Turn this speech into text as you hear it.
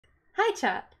Hi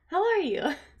chat, how are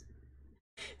you?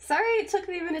 Sorry it took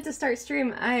me a minute to start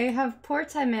stream. I have poor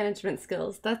time management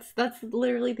skills. That's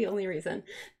literally the only reason.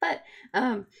 But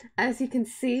as you can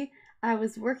see, I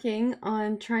was working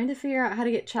on trying to figure out how to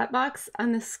get chat box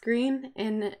on the screen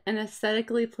in an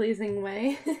aesthetically pleasing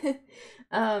way.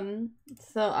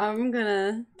 So I'm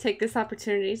gonna take this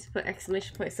opportunity to put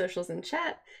exclamation point socials in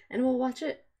chat and we'll watch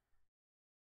it.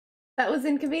 That was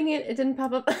inconvenient. It didn't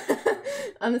pop up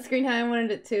on the screen how I wanted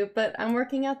it to, but I'm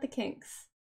working out the kinks.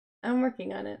 I'm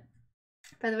working on it.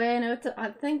 By the way, I know it's an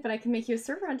odd thing, but I can make you a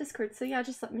server on Discord, so yeah,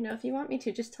 just let me know if you want me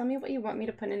to. Just tell me what you want me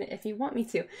to put in it if you want me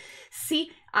to.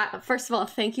 See, first of all,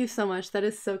 thank you so much. That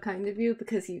is so kind of you,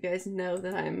 because you guys know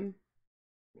that I'm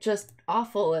just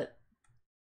awful at...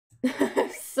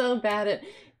 so bad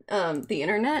at the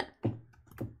internet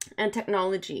and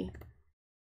technology.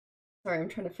 Sorry, I'm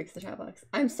trying to fix the chat box.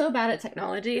 I'm so bad at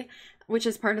technology, which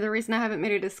is part of the reason I haven't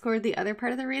made a Discord. The other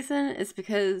part of the reason is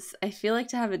because I feel like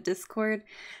to have a Discord,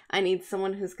 I need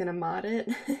someone who's gonna mod it.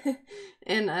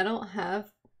 And I don't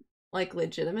have, like,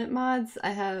 legitimate mods.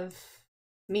 I have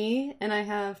me, and I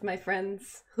have my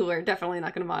friends who are definitely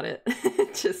not gonna mod it.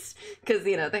 Just because,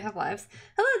 you know, they have lives.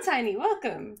 Hello, Tiny,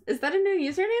 welcome! Is that a new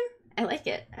username? I like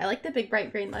it. I like the big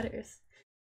bright green letters.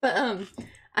 But,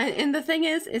 and the thing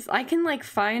is I can, like,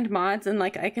 find mods and,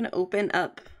 like, I can open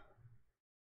up,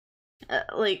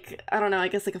 like, I don't know, I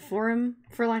guess, like, a forum,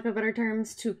 for lack of better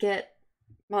terms, to get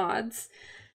mods.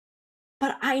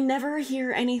 But I never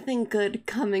hear anything good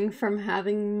coming from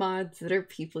having mods that are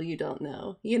people you don't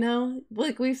know, you know?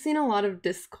 Like, we've seen a lot of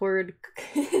Discord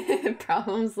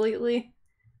problems lately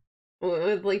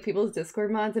with, like, people's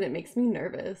Discord mods, and it makes me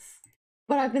nervous.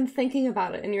 But I've been thinking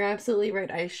about it, and you're absolutely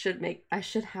right. I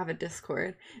should have a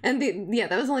Discord. And yeah,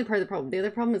 that was only part of the problem. The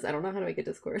other problem is I don't know how to make a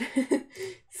Discord.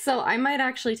 So I might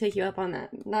actually take you up on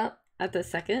that. Not at the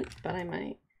second, but I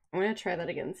might. I'm gonna try that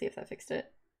again and see if that fixed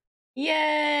it.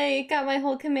 Yay! Got my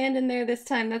whole command in there this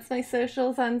time. That's my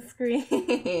socials on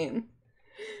screen.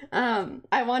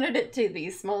 I wanted it to be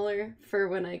smaller for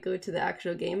when I go to the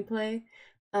actual gameplay.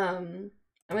 I'm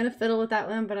gonna fiddle with that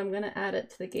one, but I'm gonna add it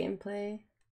to the gameplay.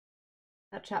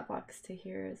 That chat box to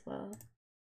here as well.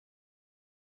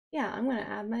 Yeah, I'm gonna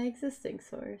add my existing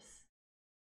source.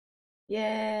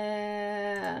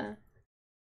 Yeah.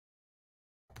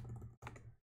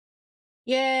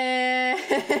 Yeah.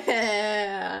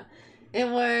 It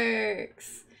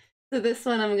works. So this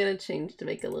one I'm gonna change to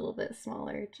make a little bit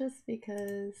smaller, just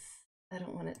because I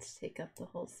don't want it to take up the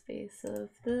whole space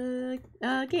of the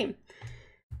game.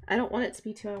 I don't want it to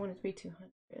be 2, I want it to be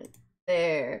 200.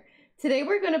 There. Today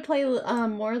we're going to play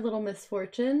more Little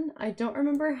Misfortune. I don't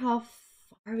remember how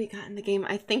far we got in the game.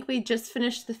 I think we just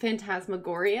finished the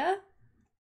Phantasmagoria.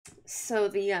 So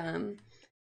the,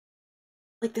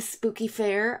 like the spooky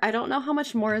fair. I don't know how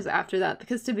much more is after that,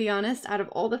 because to be honest, out of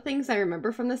all the things I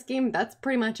remember from this game, that's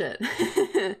pretty much it.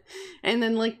 And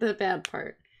then, like, the bad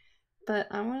part. But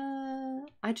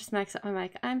I just maxed out my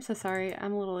mic. I'm so sorry.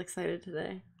 I'm a little excited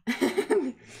today.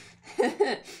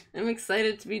 I'm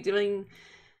excited to be doing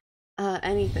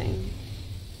anything.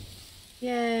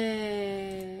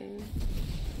 Yay.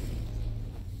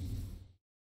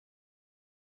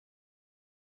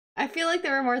 I feel like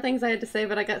there were more things I had to say,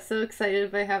 but I got so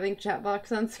excited by having chat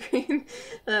box on screen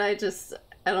that I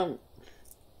don't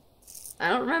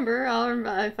remember.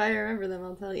 If I remember them,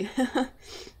 I'll tell you.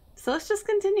 So let's just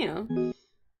continue.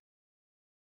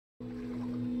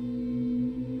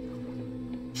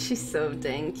 She's so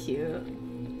dang cute.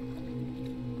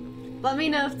 Let me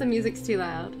know if the music's too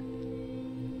loud.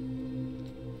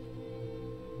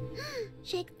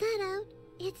 Check that out.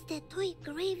 It's the toy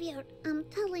graveyard, I'm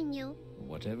telling you.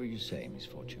 Whatever you say,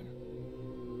 Misfortune.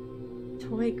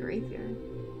 Toy graveyard.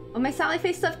 Oh, my Sally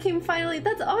Face stuff came finally.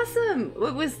 That's awesome.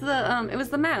 It was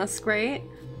the mask, right?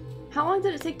 How long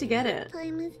did it take to get it? What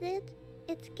time is it?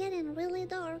 It's getting really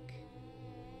dark.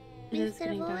 It is Mr.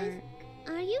 getting Voice,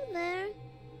 dark. are you there?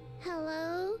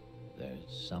 Hello?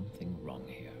 There's something wrong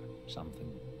here.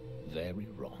 Something very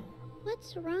wrong.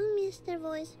 What's wrong, Mr.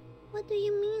 Voice? What do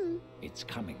you mean? It's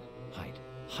coming. Hide.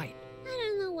 Hide. I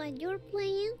don't know what you're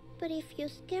playing, but if you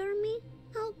scare me,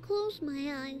 I'll close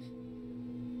my eyes.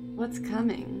 What's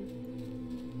coming?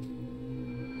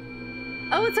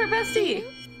 Oh, it's our bestie!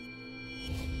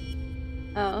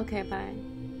 Oh, okay, bye.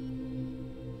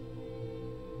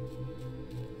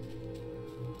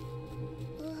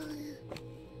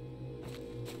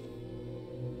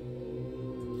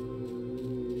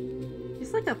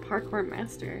 He's like a parkour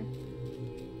master.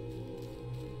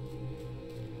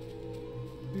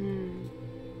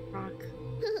 Rock.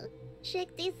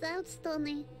 Check this out,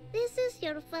 Stony. This is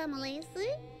your family,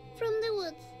 see? From the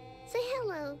woods. Say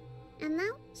hello. And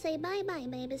now, say bye-bye,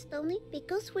 baby Stony,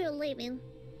 because we're leaving.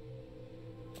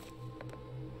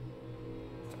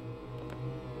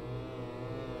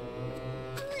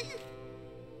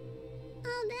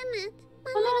 Oh, damn it.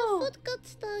 My little foot got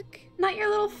stuck. Not your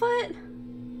little foot.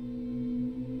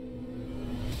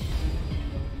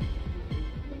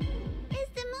 It's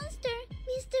the monster,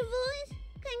 Mr. Voice.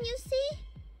 Can you see?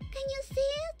 Can you see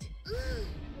it?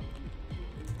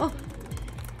 Oh.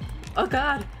 Oh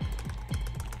God.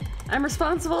 I'm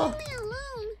responsible. Leave me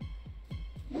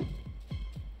alone.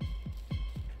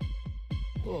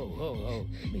 Oh,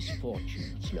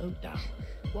 Misfortune, slow down.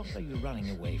 What are you running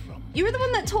away from? You were the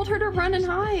one that told her to run and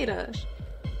hide. I'm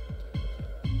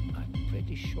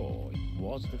pretty sure it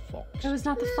was the fox. It was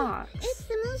not the fox. It's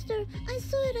the monster. I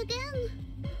saw it again.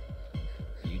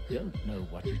 You don't know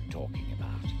what you're talking about.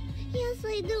 Yes,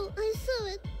 I do. I saw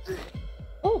it.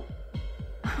 Oh.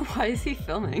 Why is he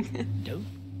filming? Don't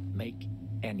make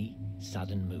any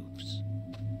sudden moves.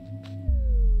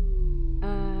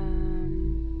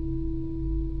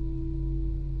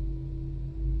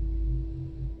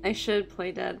 I should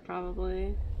play dead,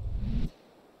 probably.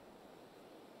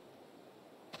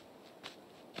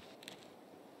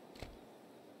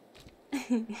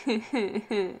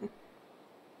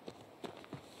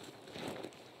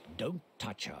 Don't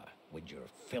touch her with your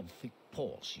filthy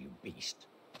paws, you beast.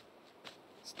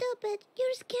 Stop it.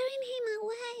 You're scaring him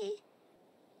away.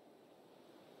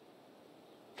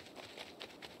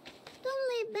 Don't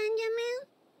leave, Benjamin.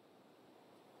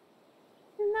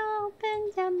 No,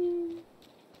 Benjamin.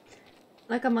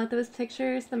 Like a month of his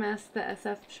pictures, the mask, the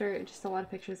SF shirt, just a lot of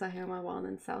pictures I have on my wall, and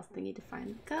then South thingy to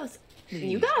find the ghost.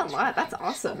 You got a lot. That's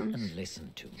awesome. And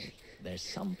listen to me. There's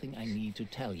something I need to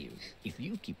tell you. If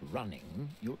you keep running,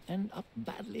 you'll end up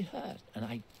badly hurt, and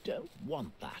I don't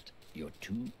want that. You're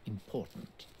too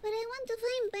important. But I want to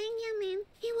find Benjamin.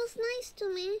 He was nice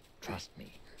to me. Trust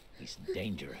me, he's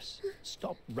dangerous.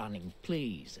 Stop running,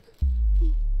 please.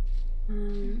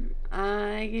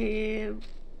 I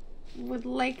would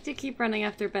like to keep running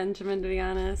after Benjamin, to be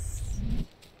honest.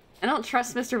 I don't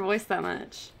trust Mr. Voice that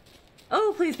much.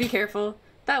 Oh, please be careful.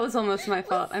 That was almost my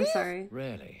fault. I'm sorry.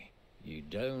 Really? You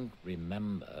don't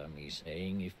remember me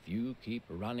saying if you keep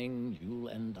running, you'll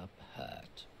end up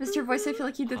hurt? Mr. Voice, I feel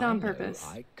like you did that on purpose.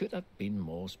 I could have been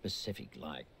more specific,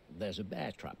 like, there's a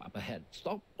bear trap up ahead.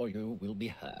 Stop or you will be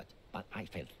hurt. But I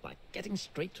felt like getting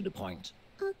straight to the point.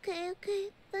 Okay,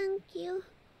 thank you.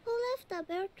 Who left the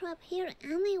bear trap here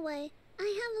anyway?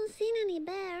 I haven't seen any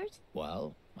bears.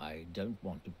 Well, I don't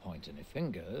want to point any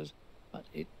fingers, but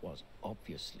it was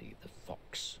obviously the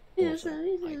fox. Yes, Also, I I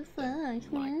do, don't fox,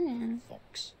 like yeah. the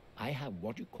fox. I have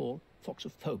what you call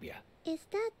foxophobia. Is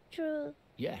that true?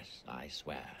 Yes, I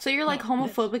swear. So you're like Now,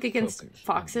 let's homophobic against focus on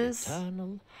foxes?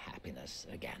 eternal happiness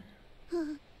again.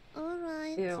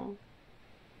 Alright. Ew.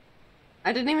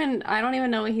 I don't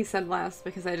even know what he said last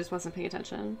because I just wasn't paying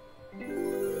attention.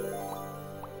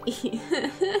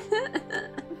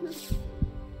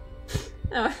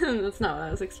 No, that's not what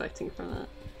I was expecting from that.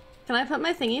 Can I put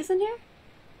my thingies in here?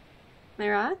 My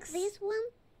rocks? This one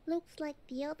looks like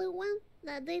the other one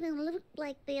that didn't look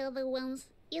like the other ones.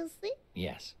 You see?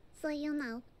 Yes, So you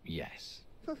know. yes.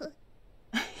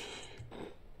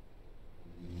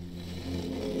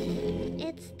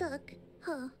 It's stuck.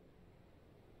 Huh.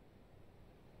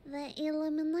 The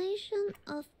elimination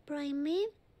of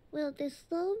Primate will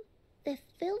dissolve the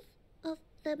filth of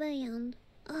the beyond.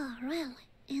 Oh, really?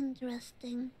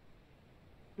 Interesting.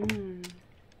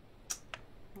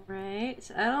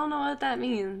 Right. I don't know what that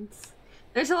means.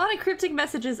 There's a lot of cryptic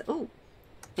messages. Oh,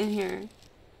 in here.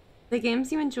 The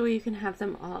games you enjoy, you can have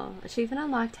them all. Achievement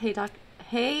unlocked.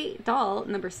 Hey doll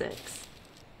number 6.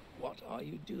 What are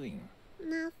you doing?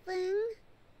 Nothing.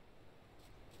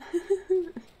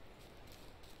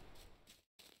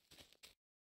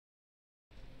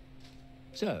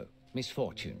 So,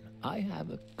 Misfortune, I have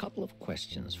a couple of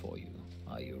questions for you.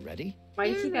 Are you ready? Why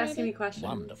do you keep I'm asking me ready. questions?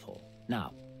 Wonderful.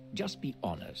 Now, just be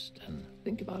honest and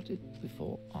think about it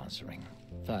before answering.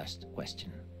 First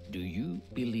question. Do you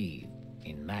believe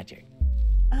in magic?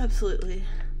 Absolutely.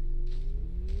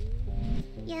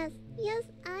 Yes,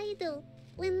 I do.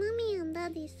 When Mommy and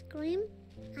Daddy scream,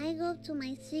 I go to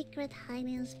my secret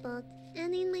hiding spot.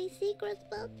 And in my secret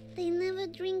spot, they never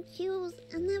drink juice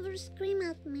and never scream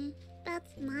at me.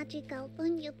 That's magical,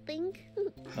 don't you think?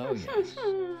 Oh, yes.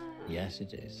 Yes,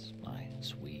 it is, my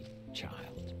sweet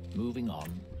child. Moving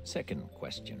on. Second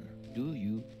question. Do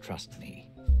you trust me?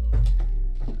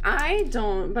 I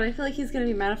don't, but I feel like he's gonna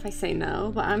be mad if I say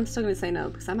no, but I'm still gonna say no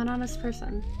because I'm an honest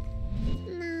person.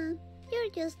 Nah, you're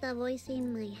just a voice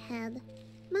in my head.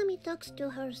 Mommy talks to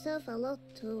herself a lot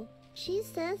too. She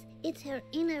says it's her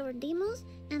inner demons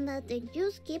and that the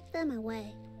Jews keep them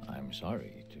away. I'm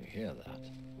sorry to hear that.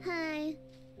 Hi,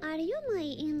 are you my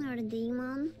inner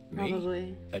demon? Me?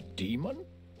 Probably. A demon?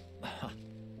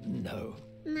 No.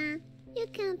 Nah, you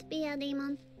can't be a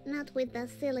demon. Not with that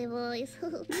silly voice.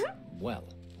 Well,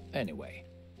 anyway.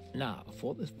 Now,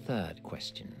 for the third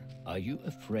question. Are you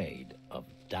afraid of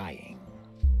dying?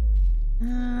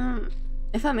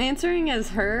 If I'm answering as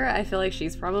her, I feel like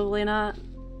she's probably not.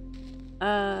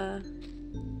 I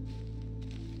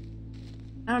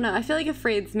don't know. I feel like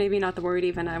afraid's maybe not the word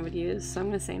even I would use, so I'm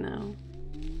gonna say no.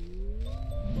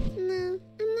 No,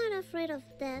 I'm not afraid of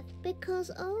death because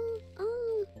all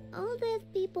dead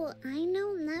people I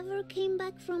know never came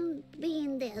back from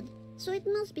being dead. So it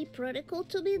must be pretty cool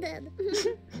to be dead.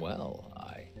 Well,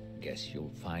 I guess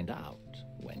you'll find out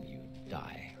when you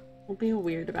die. Don't be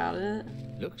weird about it.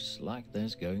 Looks like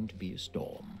there's going to be a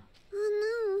storm.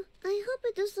 Oh no, I hope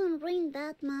it doesn't rain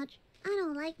that much. I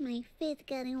don't like my feet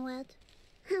getting wet.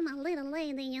 I'm a little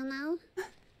lady, you know.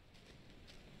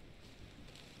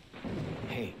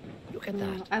 Hey, look at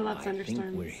that. I love think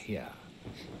thunderstorms. we're here.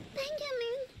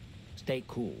 Benjamin, Stay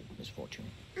cool, Misfortune.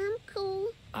 I'm cool.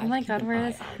 Oh my I'll keep God, an where eye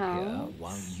is out house? here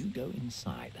while you go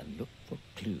inside and look for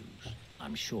clues.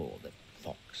 I'm sure that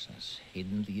Fox has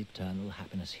hidden the eternal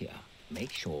happiness here.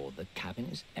 Make sure the cabin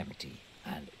is empty,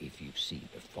 and if you see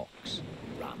the fox,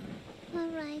 run.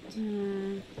 Alright.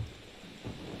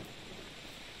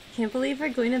 Can't believe we're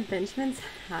going to Benjamin's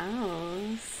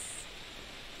house.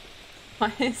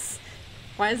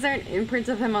 Why is there an imprint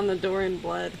of him on the door in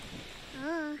blood?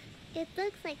 Oh, it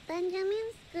looks like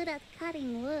Benjamin's good at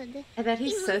cutting wood. I bet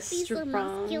he's He so must be so strong.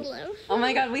 muscular. Oh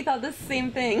my God, we thought the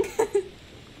same thing.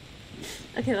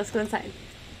 Okay, let's go inside.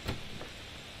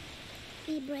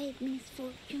 Be brave,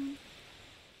 Misfortune.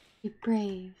 Be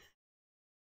brave.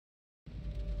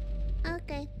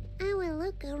 Okay, I will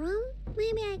look around.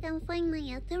 Maybe I can find my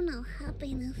eternal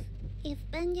happiness. If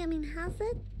Benjamin has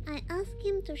it, I ask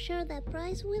him to share the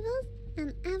prize with us,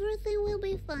 and everything will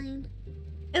be fine.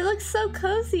 It looks so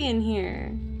cozy in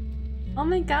here. Oh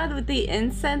my God, with the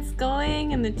incense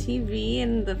going and the TV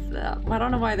and I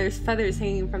don't know why there's feathers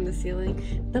hanging from the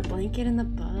ceiling. The blanket and the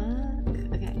book.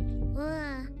 Okay.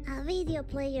 Wow, a video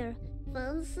player.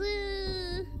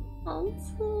 Fancy.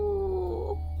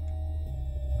 Also.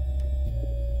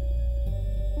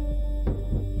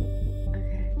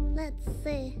 Okay. Let's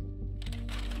see.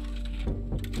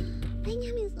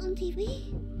 Benjamin's on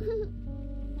TV.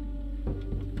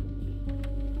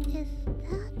 Is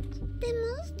that the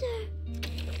monster?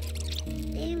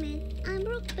 Damn it, I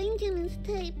broke Benjamin's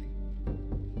tape.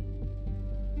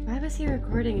 Why was he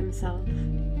recording himself?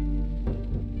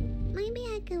 Maybe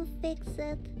I can fix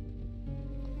it.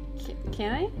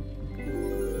 Can I?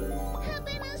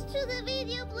 Happiness to the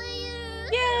video player!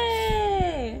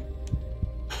 Yay!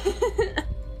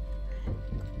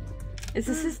 Is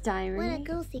this his What a diary?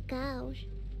 cozy couch.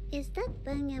 Is that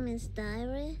Benjamin's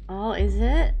diary? Oh, is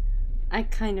it? I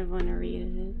kind of want to read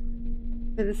it.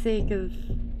 For the sake of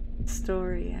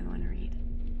story, I want to read it.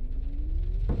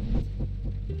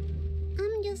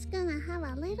 I'm just gonna have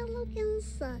a little look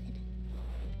inside.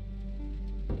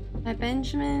 By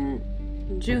Benjamin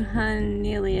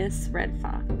Juhanelius Red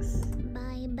Fox.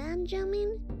 By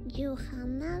Benjamin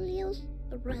Juhanelius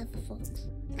Red Fox.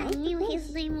 I Oh, knew cool.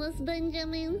 his name was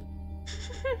Benjamin.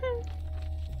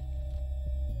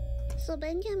 So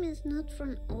Benjamin's not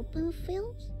from open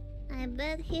fields? I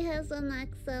bet he has an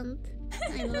accent.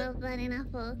 I love that in a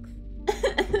fox.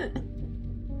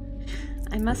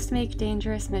 I must make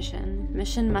dangerous mission.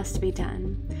 Mission must be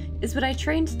done. Is what I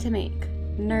trained to make.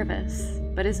 Nervous,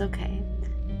 but is okay.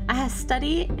 I have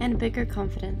study and bigger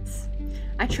confidence.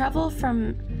 I travel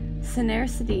from Senare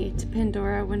City to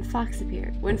Pandora when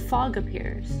fog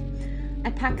appears. I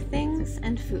pack things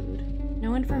and food.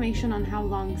 No information on how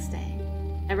long stay.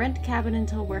 I rent cabin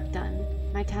until work done.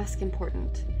 My task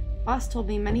important. Boss told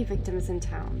me many victims in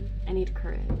town. I need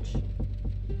courage.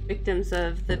 Victims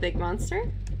of the big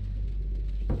monster?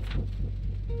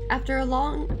 After a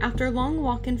long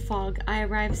walk in fog, I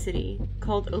arrive city,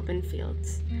 called Open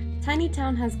Fields. Tiny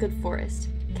town has good forest.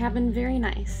 Cabin very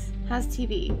nice. Has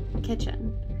TV.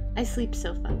 Kitchen. I sleep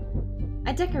sofa.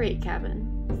 I decorate cabin.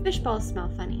 Fishballs smell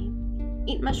funny.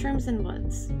 Eat mushrooms in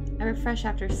woods. I refresh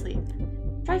after sleep.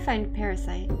 Try find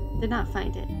parasite. Did not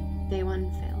find it. Day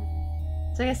 1 fail.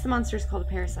 So I guess the monster's called a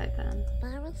parasite then.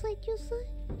 Parasite, you say?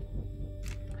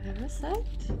 Parasite?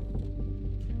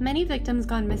 Many victims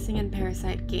gone missing in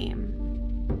Parasite game.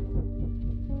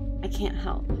 I can't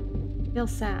help. Feel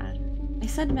sad. I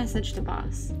send message to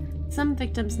boss. Some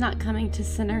victims not coming to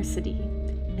Senare City.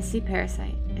 I see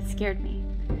Parasite. It scared me.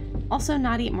 Also,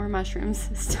 not eat more mushrooms.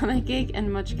 Stomach ache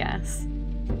and much gas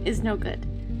is no good.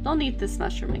 Don't eat this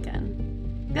mushroom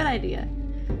again. Good idea.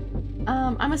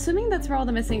 I'm assuming that's where all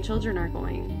the missing children are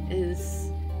going, is...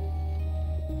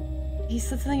 He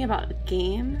said something about a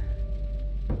game?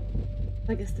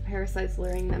 I guess the parasite's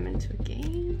luring them into a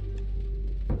game?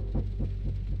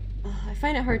 I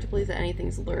find it hard to believe that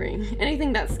anything's luring.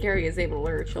 Anything that scary is able to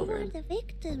lure children. Who are the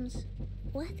victims?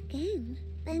 What game?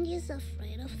 Benji's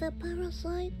afraid of the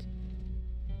parasite?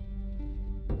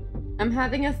 I'm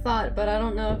having a thought, but I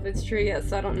don't know if it's true yet,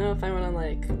 so I don't know if I want to,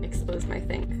 like, expose my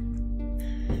think.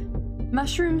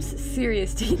 Mushrooms,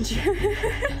 serious danger.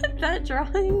 That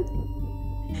drawing?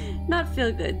 Not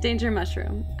feel good. Danger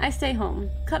mushroom. I stay home.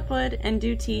 Cut wood and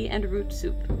do tea and root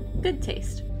soup. Good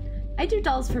taste. I do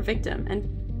dolls for victim and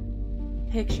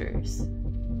pictures.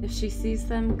 If she sees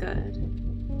them, good.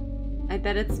 I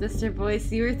bet it's Mr.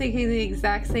 Voice. You were thinking the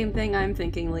exact same thing I'm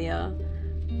thinking, Leo.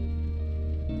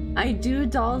 I do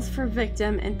dolls for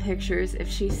victim and pictures. If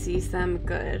she sees them,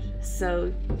 good.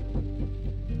 So...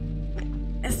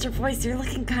 Mr. Voice, you're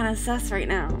looking kind of sus right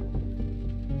now.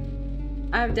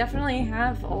 I definitely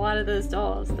have a lot of those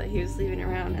dolls that he was leaving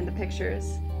around and the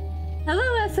pictures.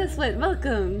 Hello, SS Wit,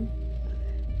 welcome!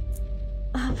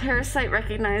 Oh, Parasite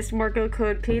recognized Morgo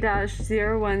code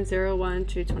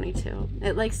P-0101222.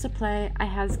 It likes to play I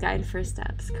has guide for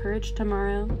steps. Courage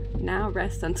tomorrow. Now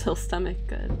rest until stomach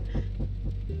good.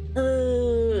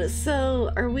 So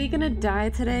are we gonna die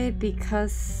today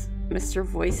because Mr.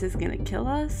 Voice is gonna kill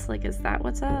us? Like, is that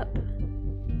what's up?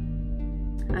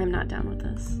 I'm not down with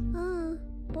this. Oh,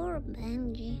 poor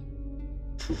Benji.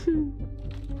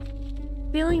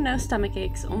 Feeling no stomach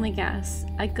aches, only gas.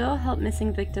 I go help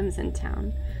missing victims in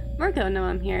town. Morgo know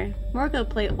I'm here. Morgo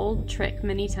play old trick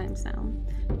many times now.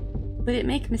 But it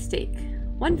make mistake.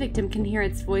 One victim can hear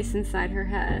its voice inside her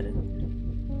head.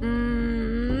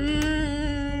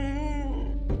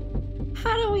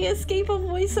 How do we escape a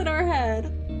voice in our head?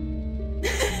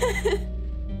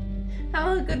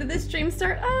 How good did this stream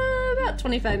start? About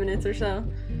 25 minutes or so.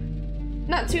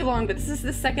 Not too long, but this is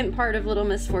the second part of Little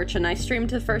Misfortune. I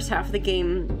streamed the first half of the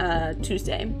game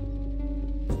Tuesday.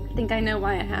 I think I know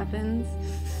why it happens.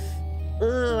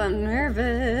 Ugh, I'm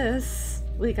nervous.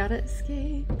 We gotta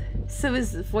escape. So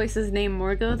is the voice's name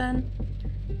Morgo then?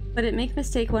 But it make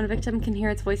mistake one victim can hear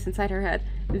its voice inside her head.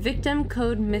 Victim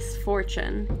code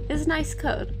Misfortune is nice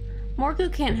code.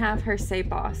 Morgo can't have her say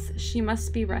boss. She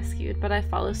must be rescued, but I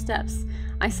follow steps.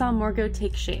 I saw Morgo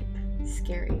take shape.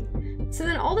 Scary. So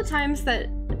then all the times that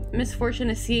Misfortune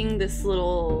is seeing this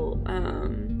little,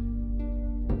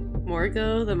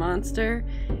 Morgo, the monster,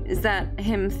 is that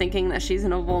him thinking that she's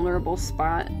in a vulnerable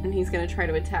spot and he's gonna try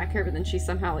to attack her, but then she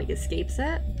somehow, like, escapes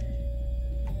it?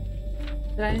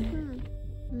 Did I...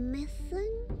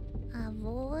 Missing? A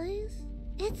voice?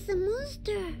 It's the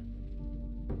monster!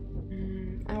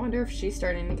 I wonder if she's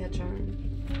starting to catch on.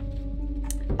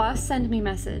 Boss send me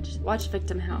message. Watch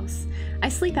victim house. I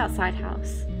sleep outside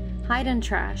house. Hide in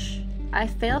trash. I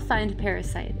fail find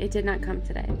parasite. It did not come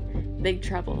today. Big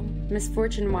trouble.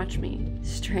 Misfortune watch me.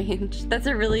 Strange. That's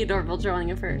a really adorable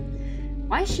drawing of her.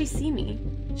 Why she see me?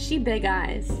 She big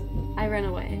eyes. I ran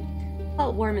away.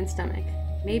 Felt warm in stomach.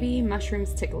 Maybe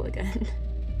mushrooms tickle again.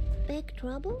 Big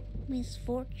trouble?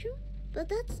 Misfortune? But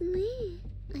that's me.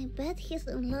 I bet he's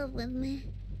in love with me.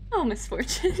 Oh,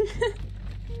 Misfortune.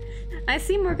 I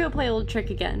see Morgo play old trick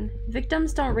again.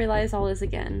 Victims don't realize all is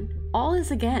again. All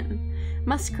is again.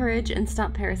 Must courage and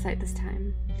stop parasite this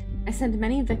time. I send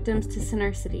many victims to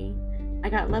Sinner City. I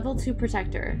got level 2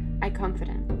 protector. I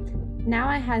confident. Now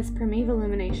I has Permeve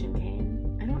Illumination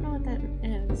Cane. I don't know what that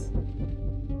is.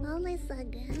 All is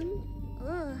again?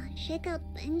 Oh, shake out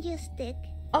Benji's stick.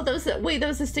 Oh, that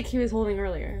was the stick he was holding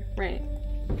earlier. Right.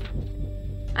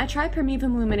 I try Permeve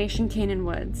Illumination Cane in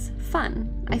woods.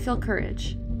 Fun. I feel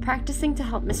courage. Practicing to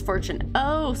help Misfortune.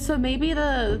 Oh, so maybe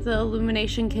the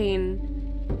Illumination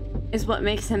Cane is what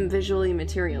makes him visually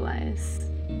materialize.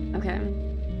 Okay.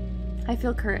 I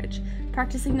feel courage.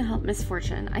 Practicing to help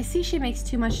Misfortune. I see she makes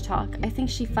too much talk. I think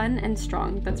she fun and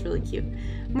strong. That's really cute.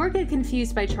 Morgan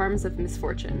confused by charms of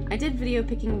Misfortune. I did video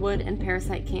picking wood and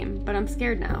parasite came, but I'm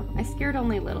scared now. I scared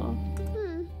only little.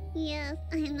 Yes,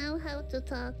 I know how to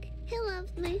talk. He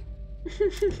loves me.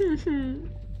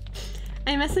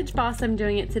 I messaged boss I'm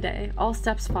doing it today. All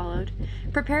steps followed.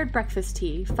 Prepared breakfast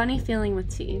tea. Funny feeling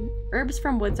with tea. Herbs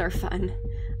from woods are fun.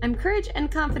 I'm courage and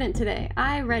confident today.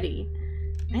 I ready.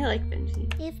 I like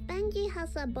Benji. If Benji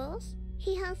has a boss,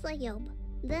 he has a job.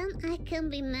 Then I can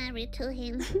be married to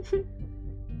him.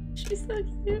 She's so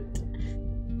cute.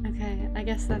 Okay, I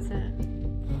guess that's it.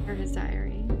 For his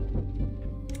diary.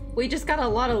 We just got a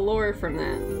lot of lore from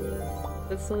that.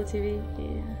 That's still a TV?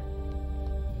 Yeah.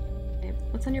 Okay.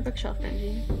 What's on your bookshelf,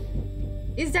 Benji?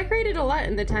 He's decorated a lot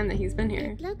in the time that he's been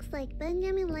here. It looks like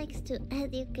Benjamin likes to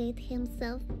educate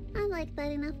himself. I like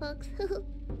that in a fox.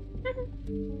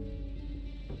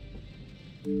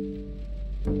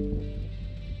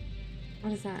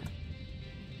 What is that?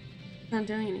 It's not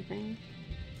doing anything.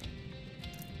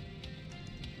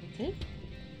 Okay.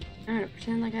 I'm gonna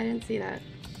pretend like I didn't see that.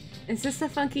 Is this a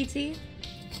funky tea?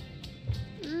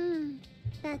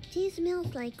 That tea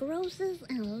smells like roses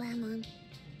and lemon.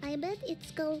 I bet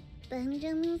it's called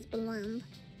Benjamin's Blend.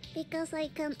 Because I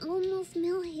can almost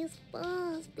smell his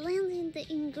fuzz blending the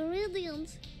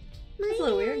ingredients. That's a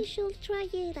little Maybe weird. I should try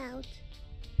it out.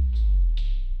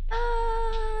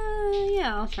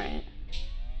 Yeah, I'll try it.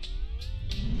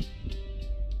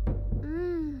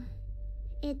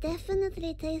 It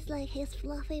definitely tastes like his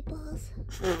fluffy paws.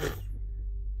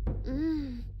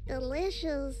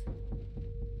 Delicious.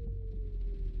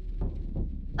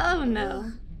 Oh no.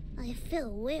 Ugh, I feel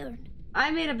weird.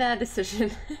 I made a bad decision.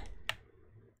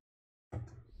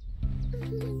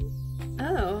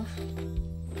 Oh.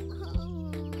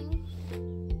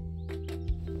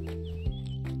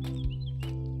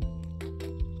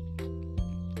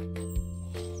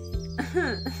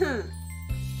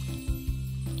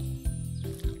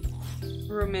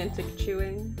 Romantic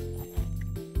chewing.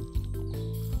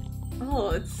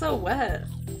 Oh, it's so wet.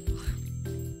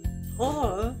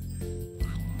 Oh.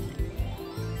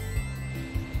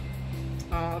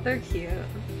 Oh, they're cute.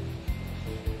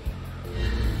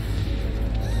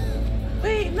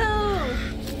 Wait, no!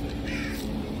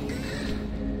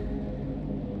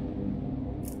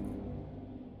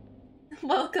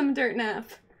 Welcome, Dirt Nap.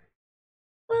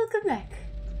 Welcome back.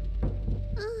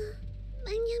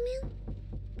 Benjamin?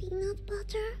 Peanut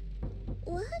butter?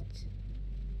 What?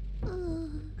 Oh.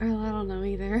 Girl, I don't know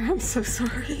either. I'm so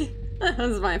sorry. That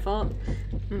was my fault.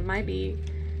 My bee.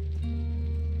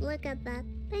 Look at that.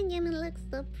 Benjamin looks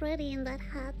so pretty in that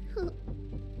hat.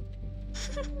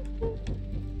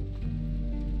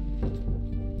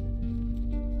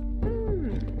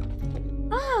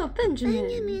 Oh, Benjamin.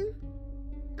 Benjamin,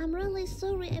 I'm really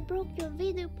sorry I broke your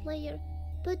video player,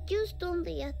 but you stole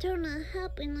the eternal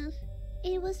happiness.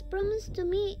 It was promised to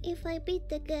me if I beat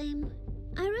the game.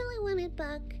 I really want it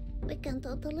back. We can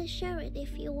totally share it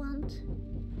if you want.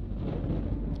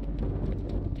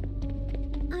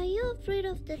 Are you afraid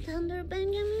of the thunder,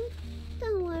 Benjamin?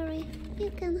 Don't worry,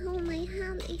 you can hold my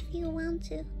hand if you want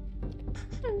to.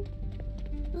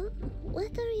 Oh,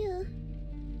 what are you?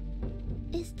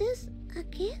 Is this a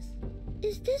kiss?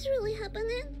 Is this really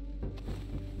happening?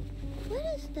 What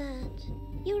is that?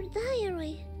 Your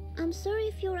diary. I'm sorry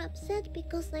if you're upset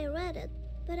because I read it,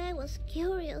 but I was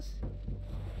curious.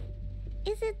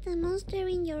 Is it the monster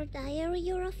in your diary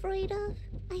you're afraid of?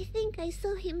 I think I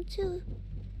saw him too.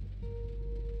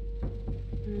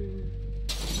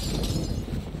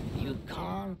 You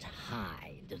can't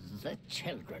hide the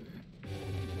children.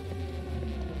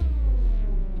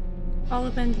 Follow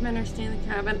Benjamin or stay in the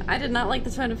cabin. I did not like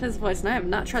the tone of his voice, and I have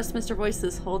not trusted Mr. Voice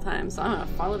this whole time, so I'm gonna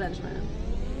follow Benjamin.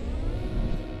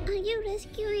 Are you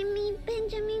rescuing me,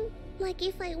 Benjamin? Like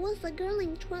if I was a girl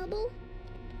in trouble?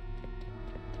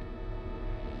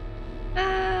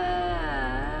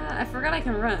 I forgot I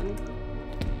can run.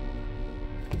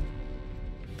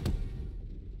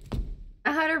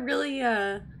 I had a really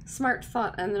smart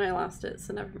thought and then I lost it,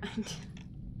 so never mind.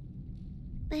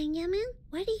 Benjamin,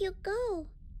 where do you go?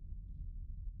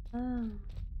 Oh.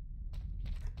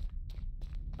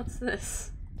 What's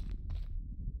this?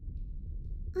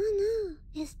 Oh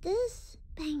no, is this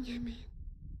Benjamin?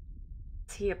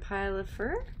 Is he a pile of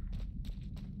fur?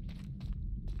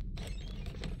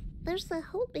 There's a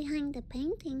hole behind the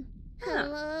painting. Huh.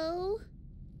 Hello?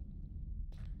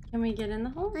 Can we get in the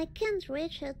hole? I can't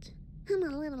reach it. I'm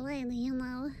a little lady, you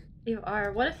know. You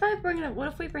are. What if I bring it? What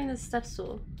if we bring this step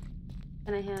stool?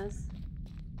 And I has.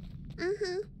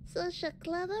 Such a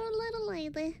clever little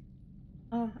lady.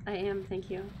 Oh, I am. Thank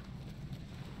you.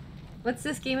 What's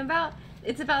this game about?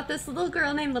 It's about this little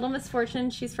girl named Little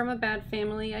Misfortune. She's from a bad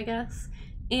family, I guess.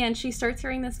 And she starts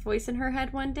hearing this voice in her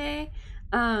head one day.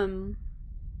 And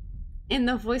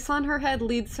the voice on her head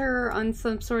leads her on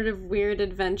some sort of weird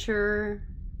adventure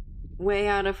way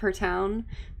out of her town.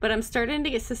 But I'm starting to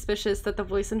get suspicious that the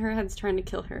voice in her head's trying to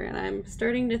kill her, and I'm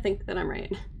starting to think that I'm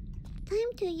right.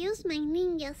 Time to use my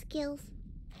ninja skills.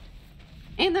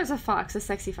 And there's a fox, a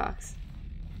sexy fox.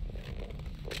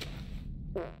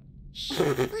 Shh,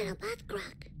 little butt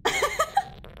crack.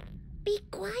 Be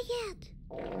quiet.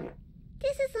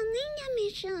 This is a ninja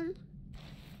mission.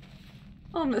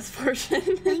 Oh,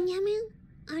 Misfortune. Benjamin,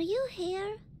 are you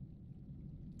here?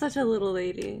 Such a little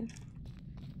lady.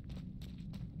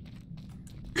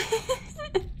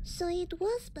 So it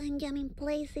was Benjamin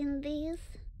placing these.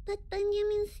 But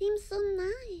Benjamin seems so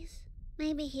nice.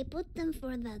 Maybe he put them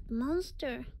for that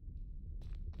monster.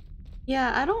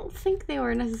 Yeah, I don't think they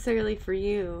were necessarily for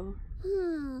you.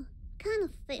 Kind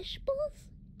of fish balls?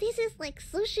 This is like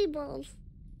sushi balls.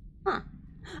 Huh.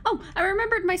 Oh, I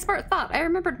remembered my smart thought. I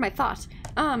remembered my thought.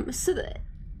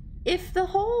 If the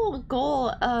whole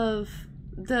goal of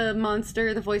the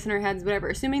monster, the voice in our heads, whatever,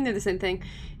 assuming they're the same thing,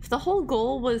 if the whole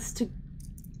goal was to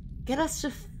get us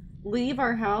to leave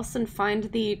our house and find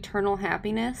the eternal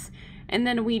happiness, and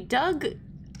then we dug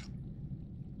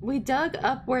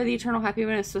up where the eternal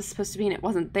happiness was supposed to be and it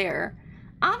wasn't there,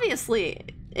 obviously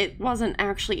it wasn't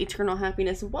actually eternal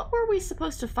happiness. What were we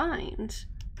supposed to find?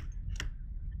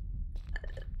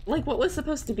 Like, what was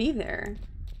supposed to be there?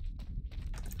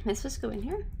 Am I supposed to go in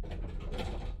here?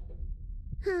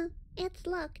 Huh, it's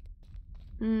locked.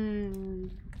 Brownie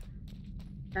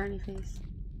face.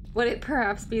 Would it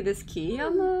perhaps be this key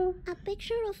on the... A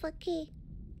picture of a key.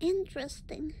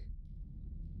 Interesting.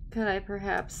 Could I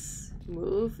perhaps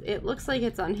move? It looks like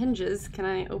it's on hinges. Can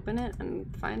I open it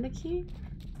and find the key?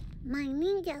 My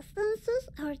ninja senses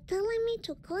are telling me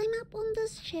to climb up on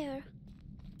this chair.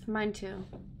 Mine too.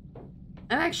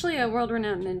 I'm actually a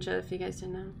world-renowned ninja, if you guys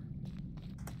didn't know.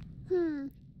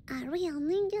 A real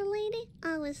ninja lady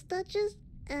always touches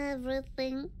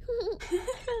everything.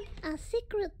 A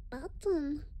secret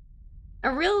button.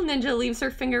 A real ninja leaves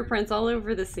her fingerprints all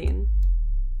over the scene.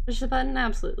 Push the button?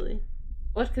 Absolutely.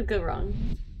 What could go wrong?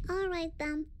 Alright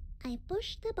then, I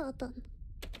push the button.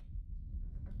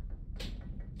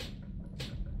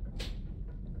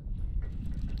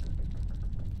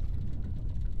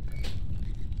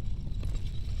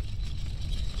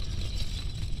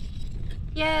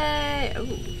 Yay!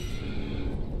 Ooh.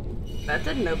 That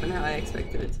didn't open how I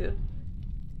expected it to.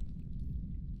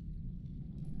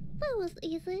 That was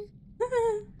easy.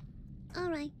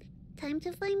 Alright, time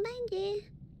to find Benji.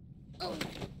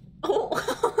 Oh,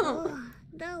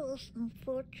 that was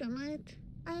unfortunate.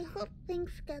 I hope things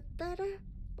get better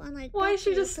when I Why get is she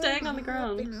to just staying eternal on the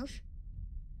ground? happiness.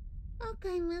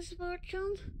 Okay,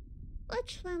 Misfortune.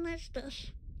 Let's finish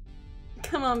this.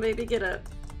 Come on, baby, get up.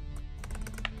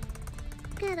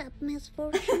 Get up,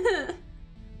 Misfortune.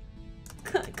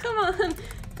 Come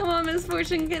on,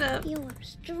 Misfortune, get up. You are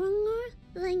stronger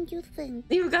than you think.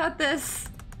 You got this.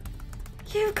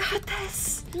 You got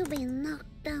this. You've been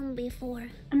knocked down before.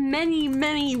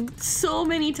 So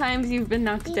many times you've been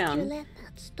knocked down. Did you let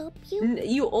that stop you?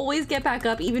 You always get back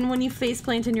up, even when you face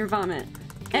plant in your vomit.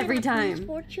 Every Get up, time.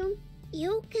 Misfortune.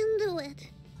 You can do it.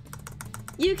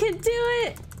 You can do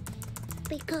it.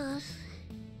 Because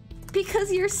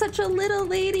you're such a little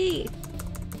lady.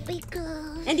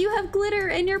 And you have glitter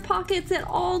in your pockets at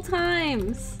all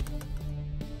times.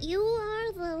 You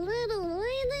are the little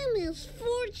lady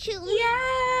Misfortune.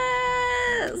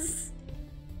 Yes!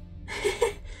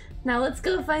 Now let's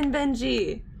go find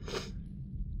Benji.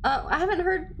 I haven't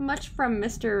heard much from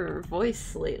Mr.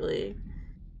 Voice lately.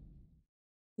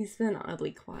 He's been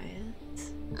oddly quiet.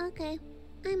 Okay,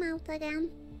 I'm out again.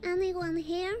 Anyone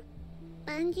here?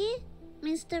 Benji?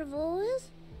 Mr.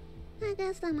 Voice? I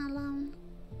guess I'm alone.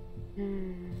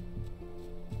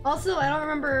 Also, I don't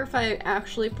remember if I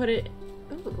actually put it...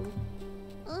 Ooh.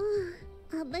 Oh,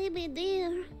 a baby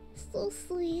deer. So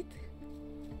sweet.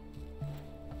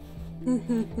 Dream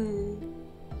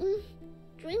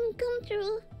come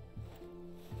true.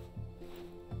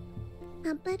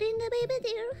 I'm petting the baby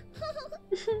deer.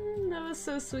 That was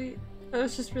so sweet. That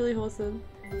was just really wholesome.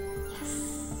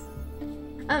 Yes.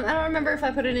 I don't remember if I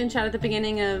put it in chat at the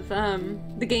beginning of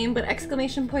the game, but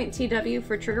 !TW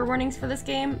for trigger warnings for this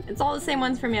game. It's all the same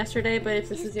ones from yesterday, but if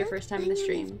this is your first time in the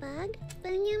stream. Bag?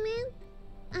 Benjamin?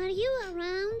 Are you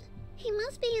around? He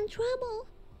must be in trouble.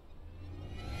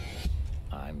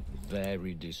 I'm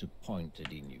very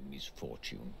disappointed in you,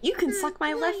 Misfortune. You can suck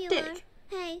my there left you dick.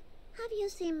 Are. Hey, have you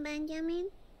seen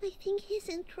Benjamin? I think he's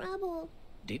in trouble.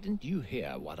 Didn't you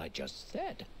hear what I just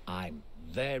said? I'm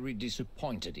very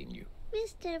disappointed in you.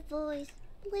 Mr. Voice,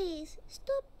 please,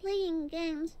 stop playing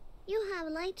games. You have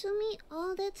lied to me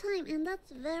all the time, and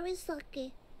that's very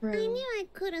sucky. Right. I knew I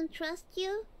couldn't trust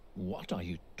you. What are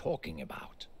you talking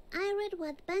about? I read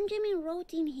what Benjamin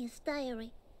wrote in his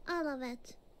diary. All of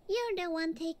it. You're the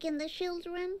one taking the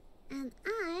children, and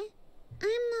I'm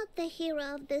not the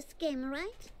hero of this game,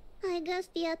 right? I guess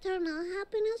the eternal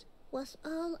happiness was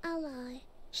all a lie.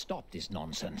 Stop this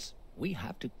nonsense. We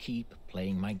have to keep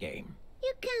playing my game.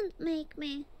 You can't make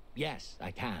me. Yes, I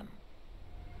can.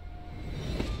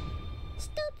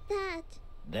 Stop that.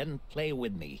 Then play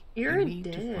with me. You're you a need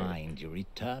to dick. find your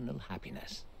eternal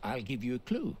happiness. I'll give you a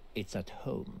clue. It's at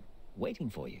home,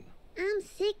 waiting for you. I'm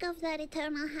sick of that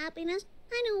eternal happiness.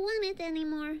 I don't want it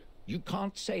anymore. You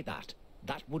can't say that.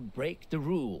 That would break the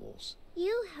rules.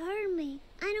 You heard me.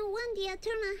 I don't want the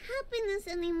eternal happiness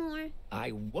anymore.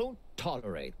 I won't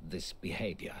tolerate this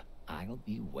behavior. I'll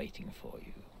be waiting for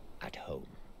you at home.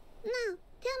 Now,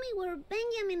 tell me where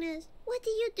Benjamin is. What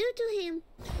did you do to him?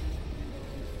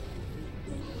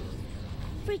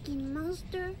 Freaking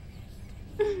monster.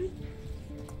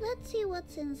 Let's see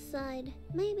what's inside.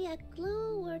 Maybe a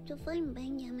clue where to find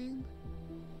Benjamin.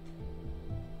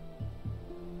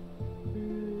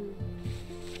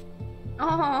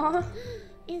 Aww.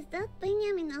 Is that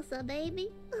Benjamin as a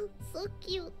baby? Oh, so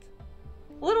cute.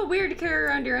 A little weird to carry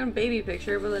around your own baby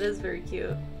picture, but that is very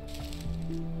cute.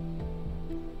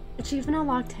 Achievement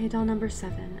unlocked, Haydel number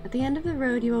 7. At the end of the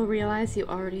road, you will realize you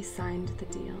already signed the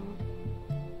deal.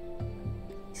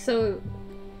 So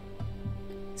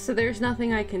there's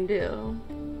nothing I can do.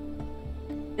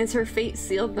 Is her fate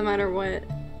sealed no matter what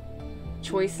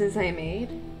choices I made?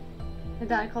 My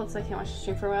dad called so I can't watch the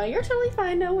stream for a while. You're totally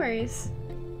fine, no worries.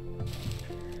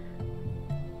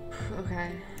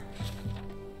 Okay.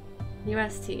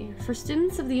 UST. For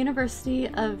students of the University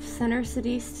of Center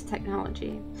City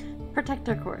Technology.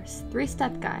 Protector course.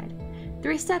 3-step guide.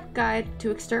 3-step guide to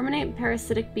exterminate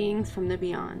parasitic beings from the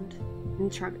beyond.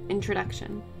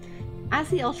 Introduction. As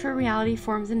the ultra reality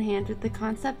forms in hand with the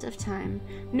concept of time,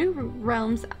 new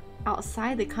realms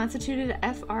outside the constituted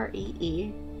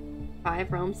FREE,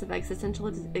 5 realms of existential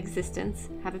existence,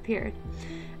 have appeared.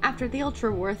 After the Ultra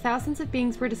War, thousands of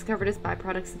beings were discovered as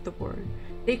byproducts of the war.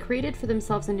 They created for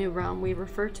themselves a new realm. We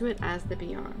refer to it as the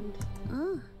Beyond.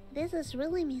 Oh, this is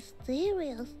really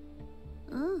mysterious.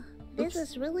 Oh, this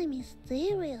is really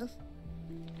mysterious.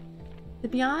 The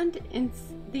Beyond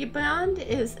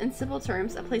is, in simple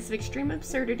terms, a place of extreme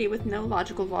absurdity with no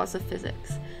logical laws of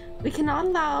physics. We cannot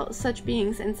allow such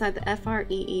beings inside the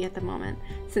FREE at the moment,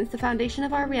 since the foundation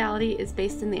of our reality is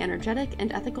based in the energetic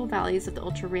and ethical values of the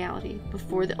Ultra Reality,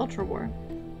 before the Ultra War.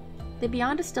 The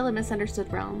Beyond is still a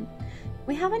misunderstood realm.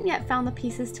 We haven't yet found the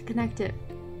pieces to connect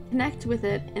with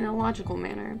it in a logical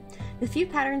manner. The few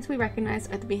patterns we recognize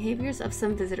are the behaviors of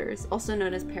some visitors, also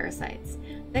known as parasites.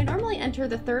 They normally enter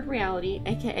the third reality,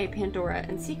 aka Pandora,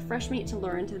 and seek fresh meat to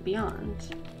lure into the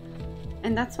Beyond.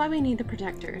 And that's why we need the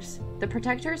Protectors. The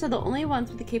Protectors are the only ones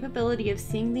with the capability of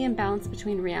seeing the imbalance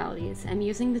between realities and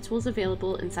using the tools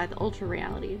available inside the Ultra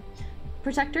Reality.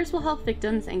 Protectors will help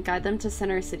victims and guide them to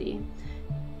Center City.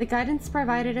 The guidance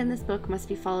provided in this book must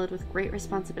be followed with great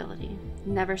responsibility.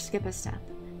 Never skip a step.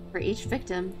 For each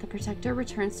victim, the Protector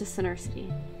returns to Center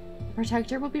City. The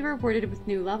Protector will be rewarded with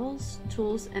new levels,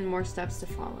 tools, and more steps to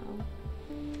follow.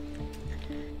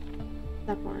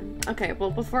 Step 1. Okay, well,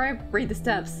 before I read the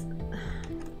steps,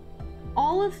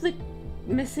 all of the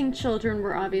missing children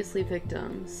were obviously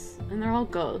victims, and they're all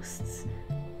ghosts.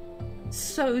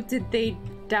 So did they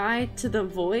die to the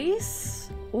voice?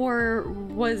 Or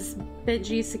was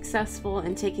Benji successful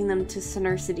in taking them to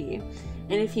Center City?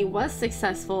 And if he was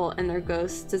successful and they're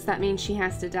ghosts, does that mean she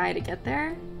has to die to get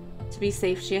there? To be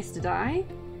safe, she has to die?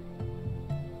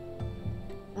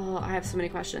 Oh, I have so many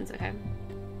questions. Okay.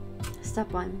 Step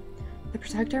 1. The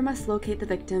Protector must locate the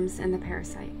victims and the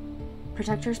parasite.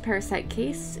 Protector's parasite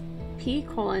case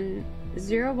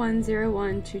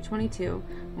P:0101-222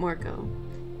 Morgo.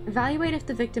 Evaluate if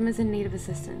the victim is in need of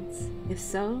assistance. If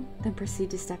so, then proceed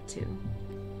to Step 2.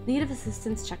 Need of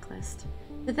assistance checklist.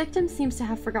 The victim seems to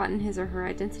have forgotten his or her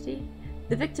identity.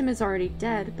 The victim is already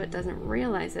dead but doesn't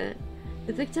realize it.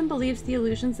 The victim believes the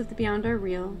illusions of the Beyond are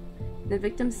real. The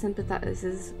victim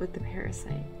sympathizes with the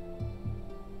parasite.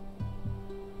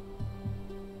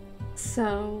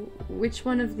 So, which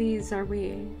one of these are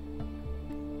we?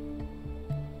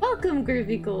 Welcome,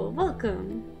 Groovy Ghoul!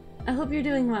 Welcome! I hope you're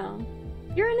doing well.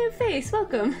 You're a new face!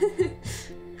 Welcome!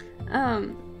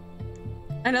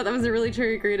 I know that was a really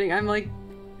trigger greeting. I'm like...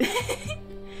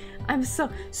 I'm so...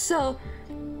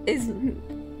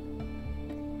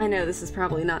 I know this is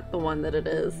probably not the one that it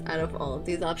is out of all of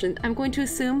these options. I'm going to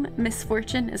assume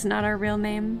Misfortune is not our real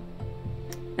name.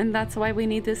 And that's why we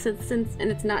need this instance,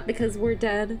 and it's not because we're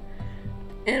dead.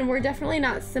 And we're definitely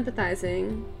not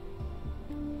sympathizing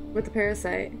with the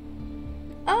parasite.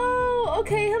 Oh,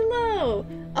 okay, hello!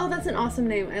 Oh, that's an awesome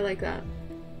name. I like that.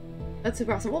 That's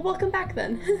super awesome. Well, welcome back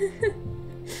then.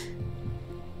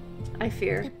 I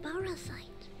fear. The parasite.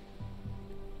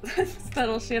 Is that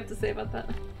all she have to say about that?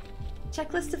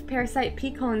 Checklist of parasite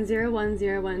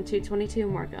P:0101-222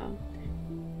 Morgo.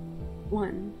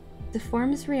 1.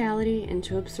 Deforms reality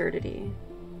into absurdity.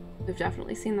 We've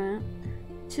definitely seen that.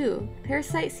 2.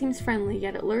 Parasite seems friendly,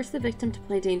 yet it lures the victim to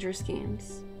play dangerous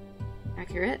games.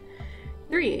 Accurate.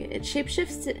 3. It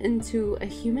shapeshifts into a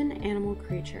human-animal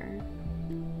creature.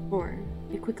 4.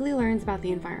 It quickly learns about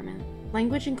the environment.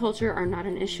 Language and culture are not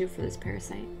an issue for this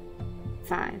parasite.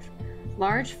 5.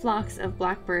 Large flocks of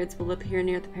blackbirds will appear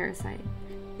near the parasite.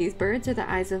 These birds are the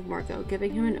eyes of Morgo,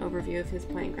 giving him an overview of his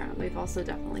playing ground. We've also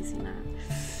definitely seen that.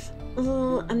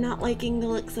 Oh, I'm not liking the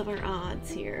looks of our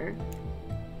odds here.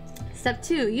 Step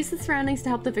 2. Use the surroundings to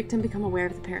help the victim become aware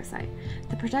of the parasite.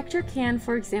 The protector can,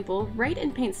 for example, write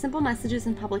and paint simple messages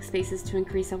in public spaces to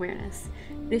increase awareness.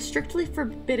 It is strictly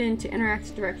forbidden to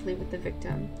interact directly with the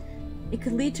victim. It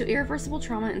could lead to irreversible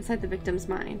trauma inside the victim's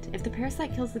mind. If the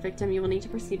parasite kills the victim, you will need to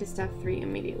proceed to step 3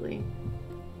 immediately.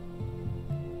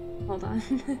 Hold on.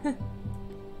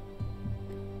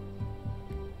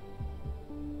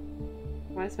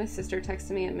 Why is my sister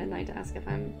texting me at midnight to ask if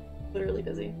I'm literally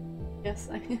busy? Yes,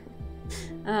 I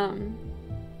am.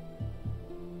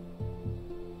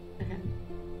 Okay.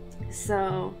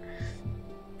 So,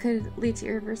 could lead to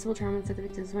irreversible trauma inside the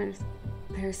victim's mind if the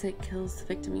parasite kills the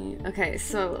victim. Okay,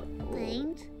 so...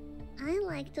 Paint? I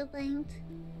like to paint.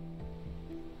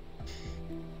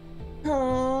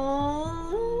 Oh,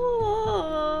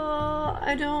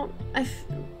 I don't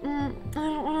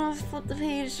want to flip the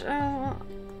page.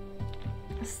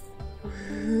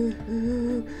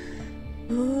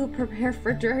 Prepare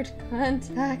for direct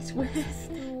contact with...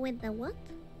 With the what?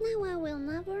 Now I will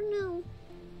never know.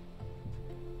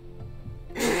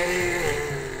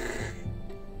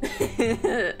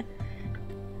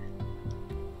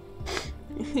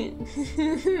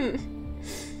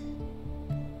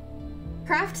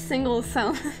 Craft singles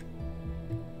sound...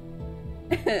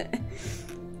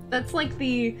 That's like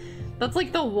the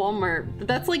Walmart,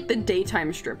 that's like the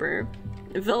daytime stripper.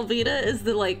 Velveeta is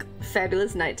the like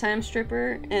fabulous nighttime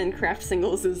stripper, and Craft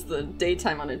Singles is the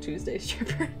daytime on a Tuesday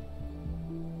stripper.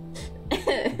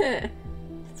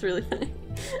 It's really funny.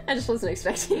 I just wasn't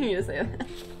expecting you to say that.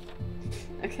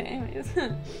 Okay, anyways.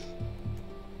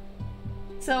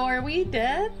 So are we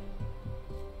dead?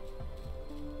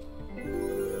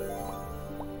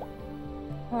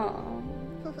 Oh.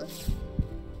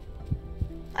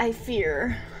 I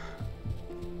fear.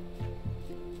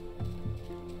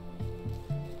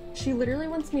 She literally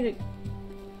wants me to...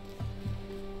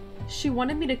 She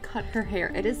wanted me to cut her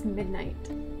hair. It is midnight.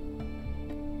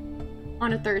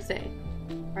 On a Thursday.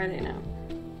 Friday now.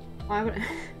 Why would I...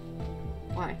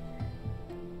 Why?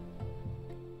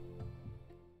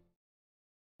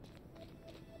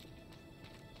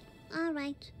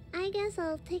 Alright, I guess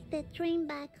I'll take the train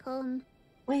back home.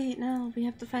 Wait, no. We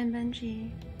have to find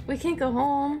Benji. We can't go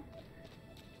home.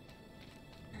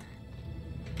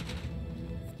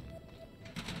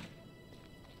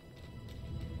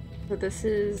 So this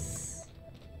is...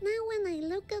 Now when I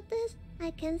look at this,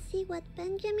 I can see what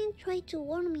Benjamin tried to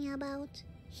warn me about.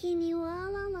 He knew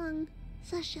all along.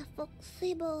 Such a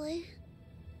foxy boy.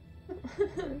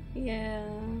 Yeah.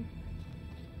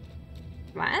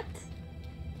 What?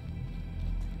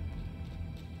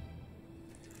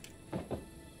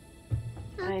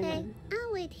 Okay,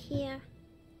 I'll wait here.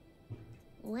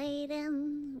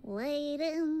 Waiting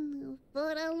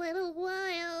for a little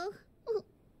while.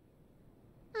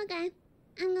 Okay,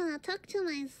 I'm gonna talk to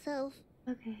myself.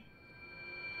 Okay.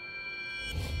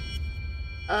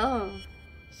 Oh.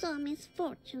 So,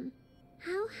 Misfortune,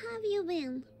 how have you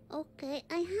been? Okay,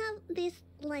 I have this,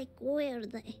 like,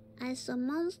 weird day. I saw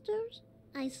monsters,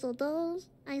 I saw dolls,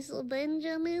 I saw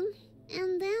Benjamin,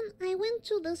 and then I went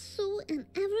to the zoo and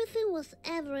everything was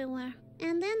everywhere.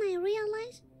 And then I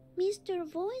realized Mr.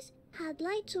 Voice had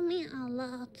lied to me a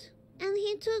lot. And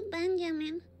he took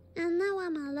Benjamin, and now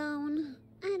I'm alone.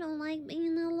 I don't like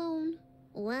being alone.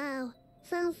 Wow,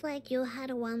 sounds like you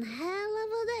had one hell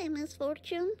of a day,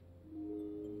 Misfortune.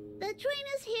 The train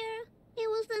is here. It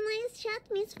was a nice chat,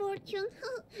 Misfortune.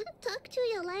 Talk to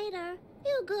you later.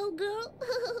 You go, girl.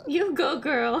 You go,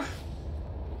 girl.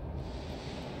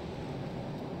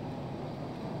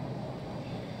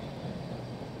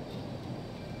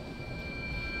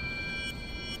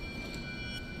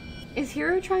 Is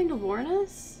Hero trying to warn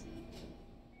us?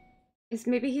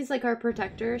 Maybe he's like our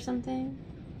protector or something?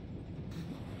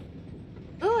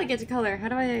 Oh, I get to color. How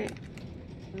do I...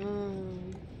 Oh.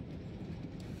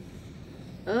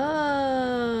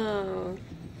 Oh.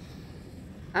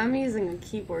 I'm using a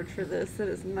keyboard for this. That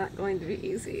is not going to be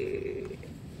easy.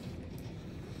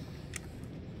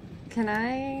 Can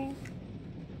I...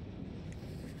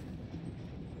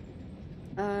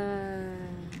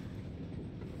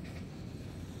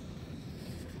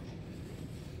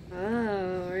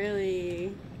 Oh,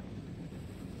 really?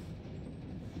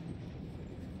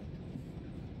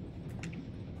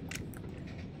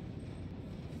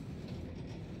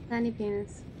 Tiny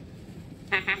penis.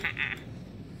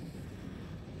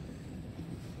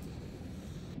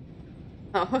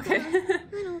 Oh, okay.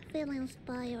 I don't feel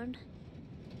inspired.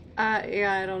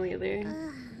 Yeah, I don't either.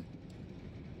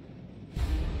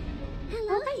 Hello,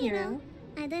 Oh, hi, Hiro.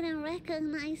 I didn't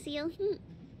recognize you.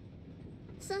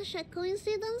 Such a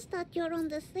coincidence that you're on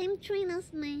the same train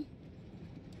as me.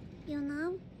 You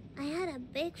know, I had a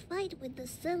big fight with the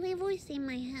silly voice in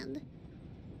my head.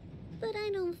 But I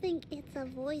don't think it's a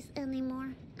voice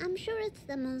anymore. I'm sure it's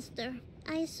the monster.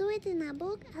 I saw it in a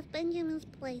book at Benjamin's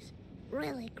place.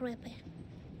 Really creepy.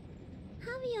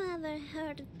 Have you ever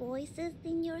heard voices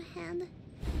in your head?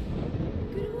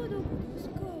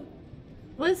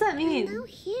 What does that mean? Now,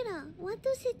 Hiro, what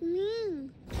does it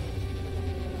mean?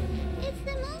 It's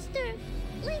the monster!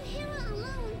 Leave Hiro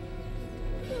alone!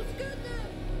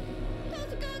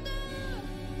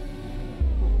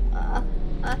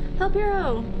 Help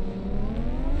Hiro!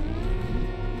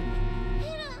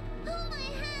 Hiro, hold my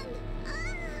hand!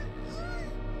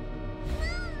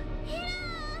 No!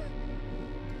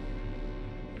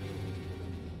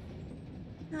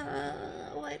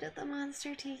 Hiro! Why did the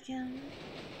monster take him?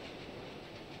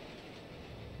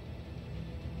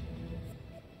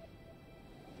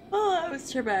 Oh, that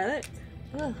was traumatic.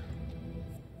 Ugh.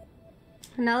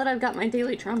 Now that I've got my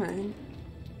daily trauma in.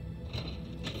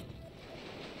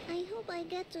 I hope I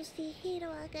get to see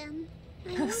Hiro again.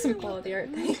 I That was some wonder what quality the art,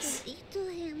 monster thanks. did to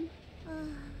him.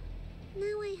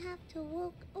 Now I have to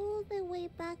walk all the way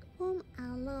back home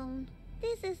alone.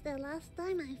 This is the last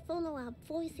time I follow a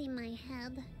voice in my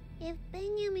head. If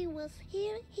Benjamin was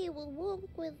here, he would walk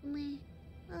with me.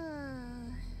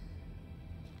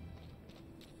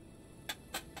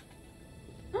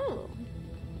 Oh.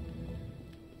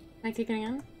 Can I kick it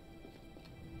again?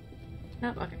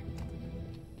 Nope, okay.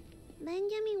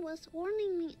 Benjamin was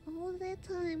warning me all the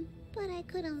time, but I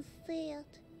couldn't see it.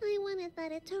 I wanted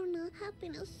that eternal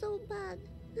happiness so bad.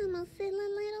 I'm a silly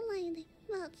little lady.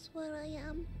 That's what I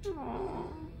am. Aww.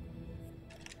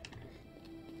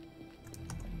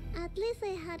 At least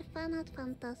I had fun at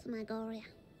Phantasmagoria.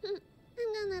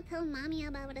 I'm gonna tell Mommy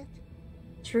about it.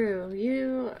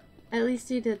 True, at least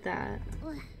you did that.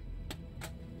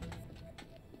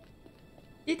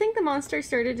 Do you think the monster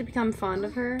started to become fond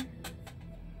of her?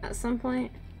 At some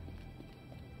point?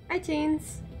 Hi,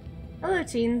 teens. Hello,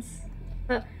 teens.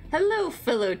 Hello,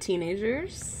 fellow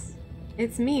teenagers.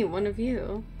 It's me, one of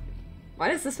you. Why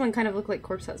does this one kind of look like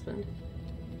Corpse Husband?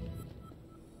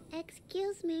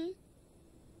 Excuse me.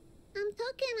 I'm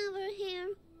talking over here.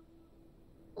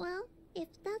 Well, if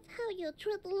that's how you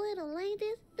treat little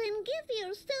ladies, then give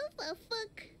yourself a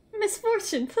fuck.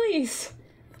 Misfortune, please.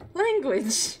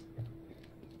 Language.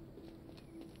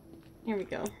 Here we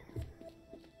go.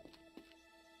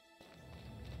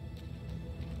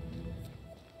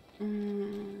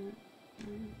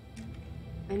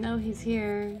 I know he's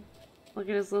here. Look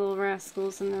at his little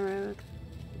rascals in the road.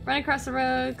 Run across the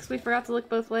road because we forgot to look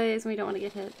both ways and we don't want to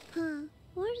get hit. Huh?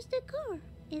 Where's the car?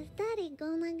 Is Daddy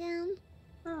gone again?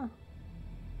 Oh.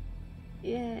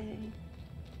 Yay.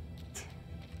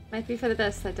 Might be for the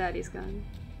best that Daddy's gone.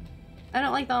 I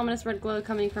don't like the ominous red glow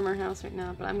coming from our house right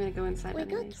now, but I'm gonna go inside We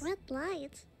anyways. got red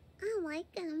lights. I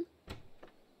like them.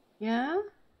 Yeah?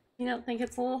 You don't think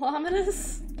it's a little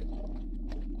ominous?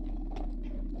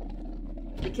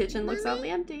 The kitchen looks Mommy, oddly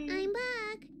empty. I'm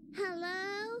back.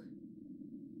 Hello?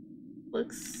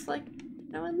 Looks like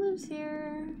no one lives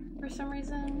here for some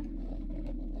reason.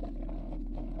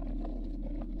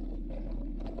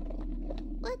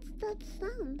 What's that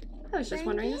sound? I was just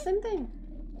wondering the Benji? same thing.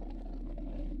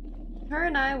 Her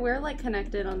and I, we're like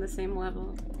connected on the same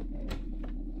level.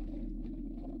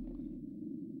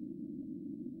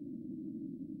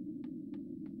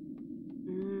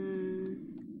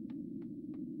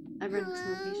 I've run this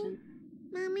Hello? location.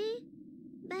 Mommy?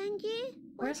 Benji?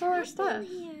 Where's What all our happened stuff?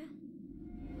 here?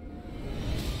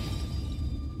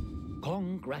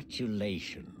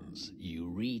 Congratulations. You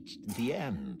reached the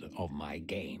end of my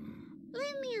game.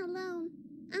 Leave me alone.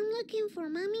 I'm looking for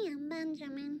Mommy and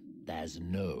Benjamin. There's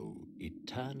no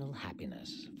eternal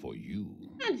happiness for you.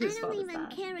 And I whose don't fault is even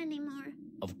that? care anymore.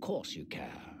 Of course you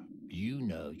care. You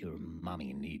know your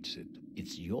mummy needs it.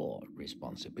 It's your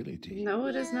responsibility. No,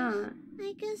 it is Yeah. not.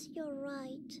 I guess you're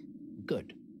right.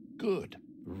 Good. Good.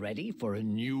 Ready for a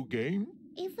new game?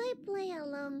 If I play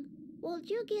along, would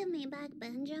you give me back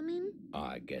Benjamin?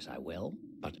 I guess I will,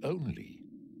 but only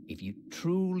if you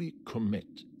truly commit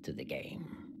to the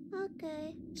game.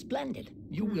 Okay. Splendid.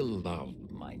 You will love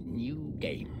my new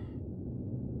game.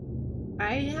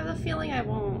 I have a feeling I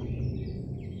won't.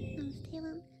 I'm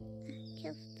Steven.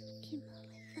 Just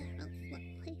Kimberly Sarah.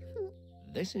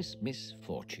 This is Miss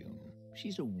Fortune.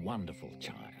 She's a wonderful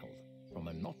child. from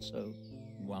a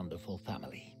not-so-wonderful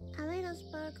family. A little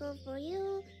sparkle for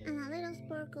you, and a little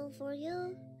sparkle for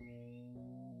you.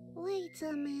 Wait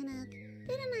a minute.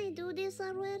 Didn't I do this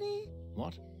already?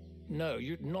 What? No,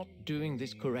 you're not doing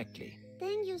this correctly.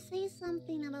 Then you say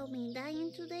something about me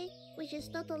dying today, which is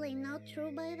totally not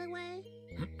true, by the way.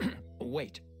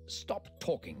 Wait, stop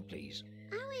talking, please.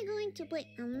 Are we going to play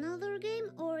another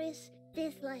game, or is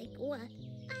this like what?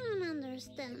 I don't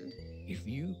understand. If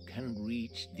you can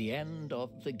reach the end of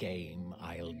the game,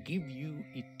 I'll give you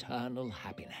eternal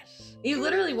happiness. You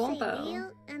literally won't, say though.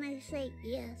 Deal, and I say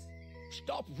yes.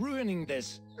 Stop ruining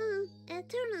this!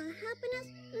 Eternal happiness?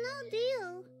 No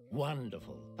deal.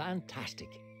 Wonderful,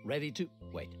 fantastic. Ready to...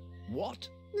 Wait, what?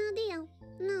 No deal.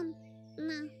 No.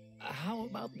 How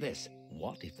about this?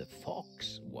 What if the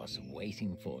fox was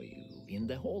waiting for you in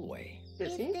the hallway?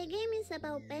 If the game is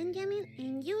about Benjamin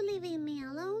and you leaving me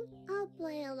alone, I'll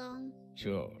play along.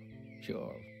 Sure.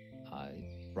 I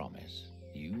promise.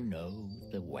 You know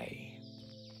the way.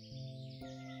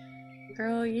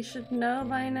 Girl, you should know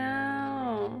by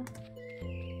now.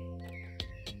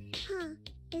 Huh,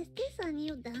 is this a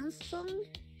new dance song?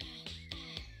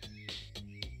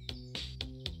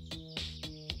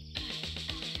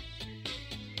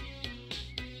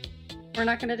 We're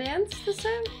not gonna dance this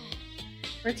time?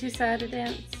 We're too sad to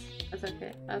dance. That's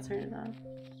okay. I'll turn it off.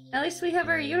 At least we have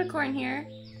our unicorn here.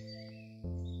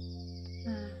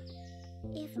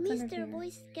 If What's under Mr. here?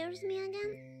 Voice scares me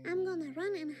again, I'm gonna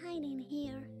run and hide in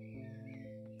here.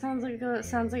 Sounds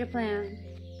like a plan.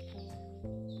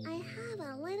 I have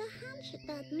a little hunch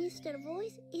that Mr.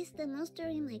 Voice is the monster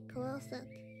in my closet.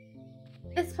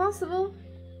 It's possible.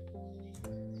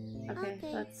 Okay,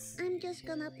 let's... I'm just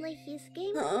gonna play his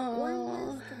game Oh. one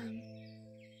last time.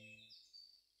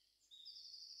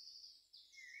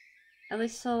 At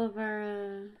least all of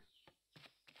our,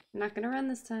 I'm not gonna run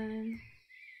this time.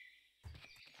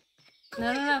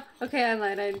 No. Okay, I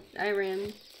lied. I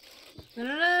ran.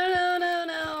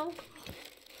 No.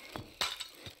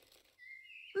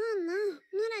 Oh no,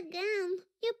 not again.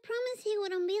 You promised he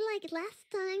wouldn't be like last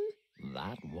time.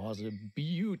 That was a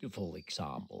beautiful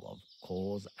example of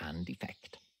cause and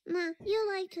effect. Nah, you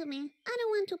lied to me. I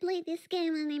don't want to play this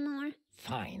game anymore.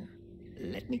 Fine.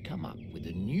 Let me come up with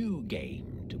a new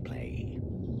game to play.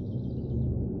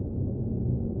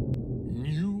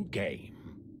 New game.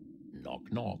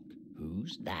 Knock knock.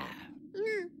 Who's there?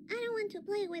 Nah, I don't want to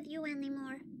play with you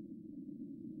anymore.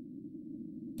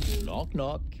 Knock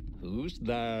knock. Who's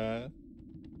there?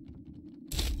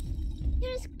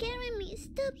 You're scaring me.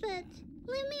 Stop it.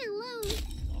 Leave me alone.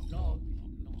 Knock knock.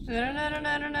 No.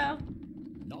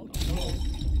 Knock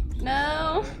knock.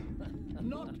 No.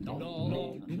 Knock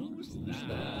knock. Who's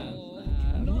there?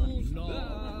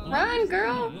 Run,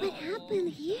 girl. What happened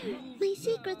here? My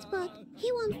secret spot.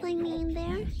 He won't find me in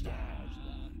there.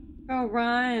 Go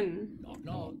run. Knock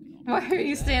knock. Why are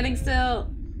you standing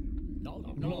still?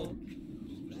 Knock knock.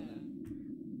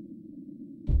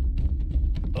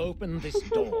 Open this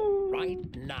door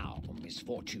right now,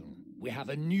 Misfortune. We have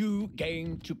a new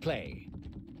game to play.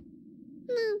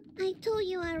 No, I told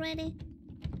you already.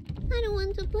 I don't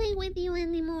want to play with you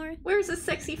anymore. Where's the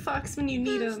sexy fox when you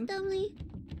need him? Constantly.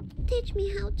 Teach me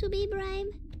how to be brave.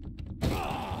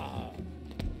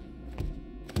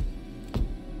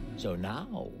 So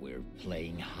now we're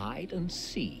playing hide and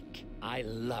seek. I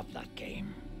love that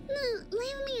game. No,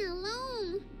 leave me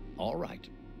alone. All right,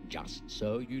 just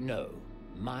so you know,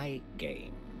 my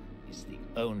game is the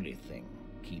only thing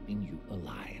keeping you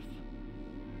alive.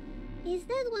 Is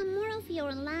that one more of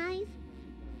your life?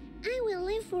 I will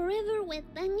live forever with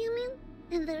Benjamin,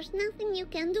 and there's nothing you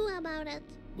can do about it.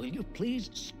 Will you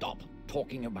please stop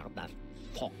talking about that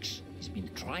fox? He's been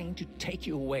trying to take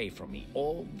you away from me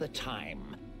all the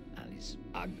time. And his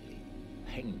ugly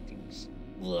paintings.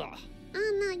 Ugh.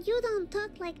 Oh no, you don't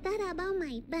talk like that about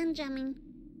my Benjamin.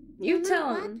 You know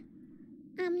tell what? him.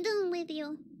 I'm done with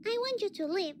you. I want you to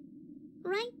leave.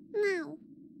 Right now.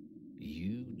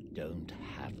 You don't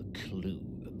have a clue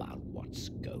about what's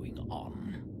going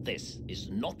on. This is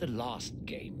not the last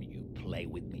game you play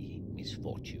with me,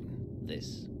 Misfortune.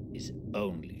 This is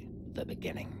only the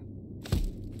beginning.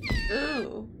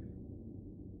 Ooh.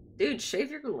 Dude,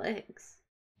 shave your legs.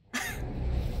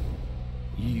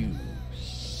 You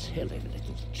silly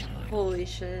little child. Holy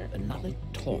shit. Another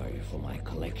toy for my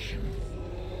collection.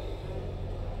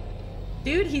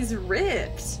 Dude, he's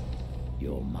ripped.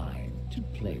 You're mine to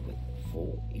play with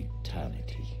for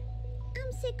eternity.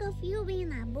 I'm sick of you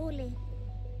being a bully.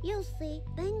 You'll see,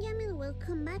 Benjamin will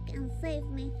come back and save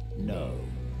me. No,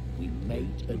 we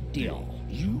made a deal.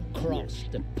 You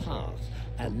crossed the path,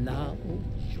 and now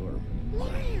you're Leave me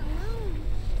mine. alone.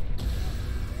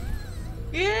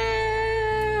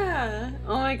 Yeah!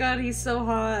 Oh my god, he's so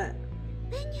hot.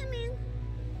 Benjamin.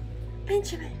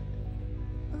 Benjamin.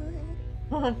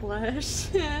 Oh, blush.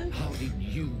 How did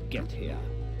you get here?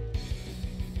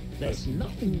 There's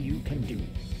nothing you can do.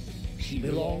 She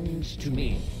belongs to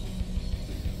me.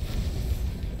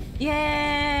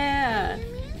 Yeah!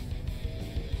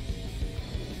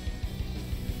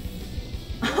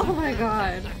 Oh my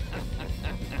god.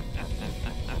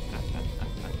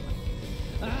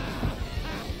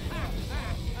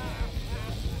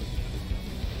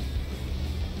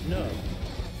 No.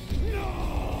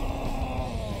 No!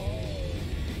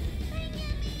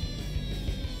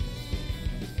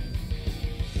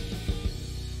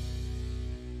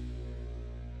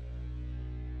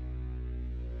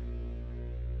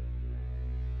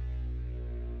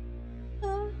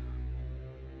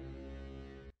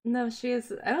 No, she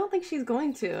is. I don't think she's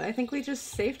going to. I think we just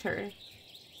saved her.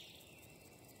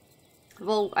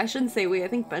 Well, I shouldn't say we. I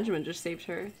think Benjamin just saved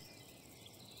her.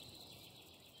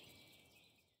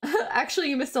 Actually,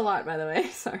 you missed a lot, by the way.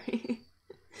 Sorry.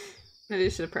 Maybe I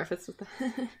should have prefaced with that.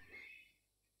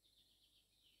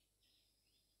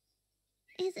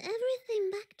 Is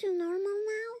everything back to normal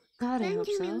now? God, I hope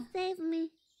Benjamin so. saved me.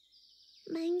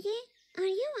 Benji, are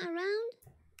you around?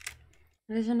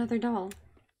 There's another doll.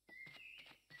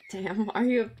 Damn, are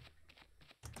you...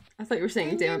 I thought you were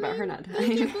saying damn about her not Benjamin,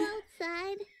 dying. need to go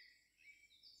outside.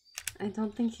 I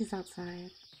don't think he's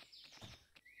outside.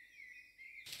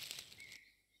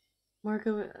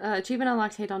 Marco, achievement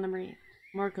unlocked, hey doll number 8.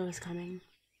 Marco is coming.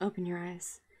 Open your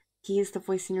eyes. He is the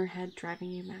voice in your head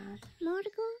driving you mad.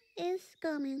 Morgo is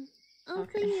coming. Open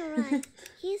Okay. your eyes.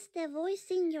 He's the voice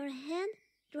in your head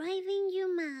driving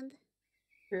you mad.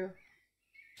 True.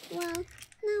 Well,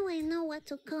 now I know what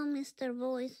to call Mr.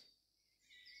 Voice.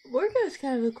 Marco is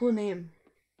kind of a cool name.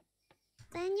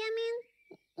 Benjamin,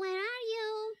 where are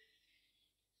you?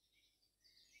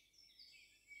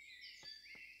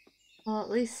 Well, at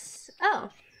least...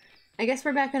 Oh! I guess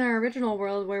we're back in our original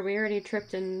world where we already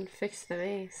tripped and fixed the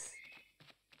base.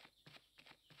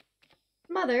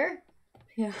 Mother!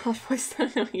 Yeah, hot voice.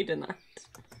 No, you did not.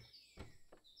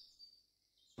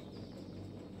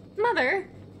 Mother!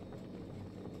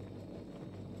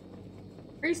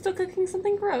 Are you still cooking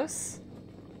something gross?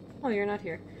 Oh, you're not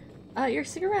here. Your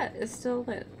cigarette is still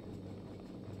lit.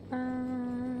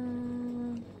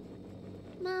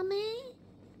 Mommy?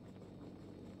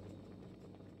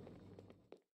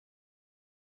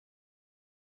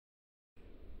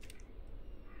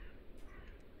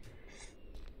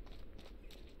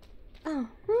 Oh,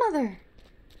 Mother!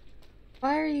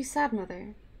 Why are you sad,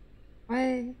 Mother?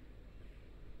 Why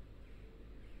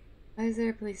is there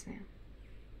a policeman?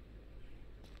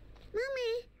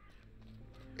 Mommy!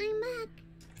 I'm back.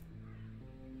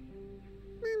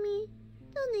 Mommy,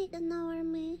 don't ignore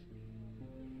me.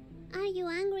 Are you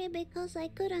angry because I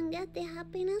couldn't get the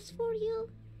happiness for you?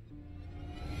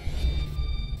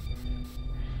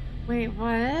 Wait,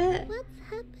 what? What's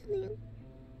happening?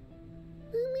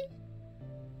 Mommy?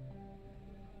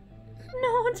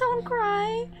 No, don't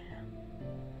cry.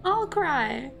 I'll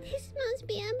cry. This must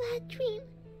be a bad dream.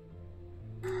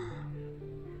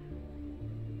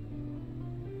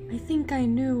 I think I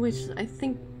knew which. I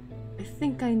think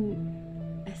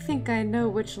I know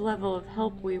which level of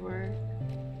help we were.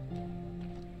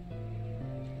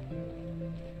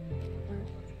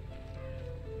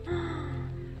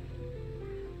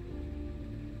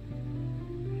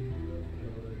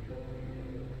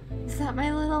 Is that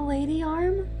my little lady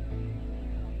arm?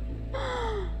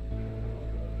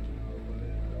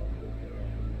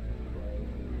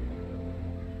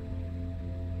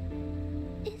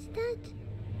 Is that...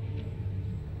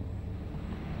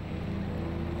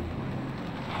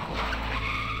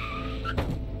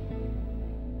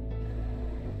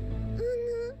 Oh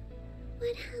no,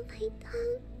 what have I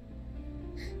done?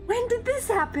 When did this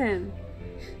happen?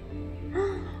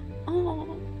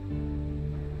 Oh.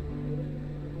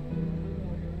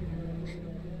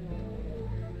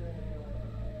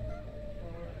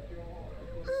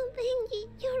 Oh, Benji,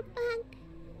 you're back.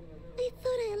 I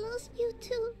thought I lost you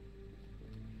too.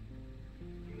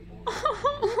 What's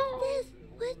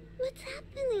this? What's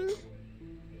happening?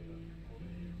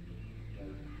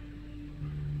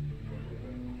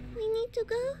 We need to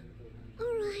go?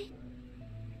 Alright.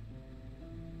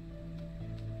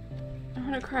 I'm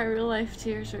gonna cry real life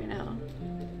tears right now.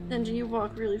 Benji, you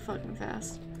walk really fucking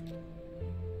fast.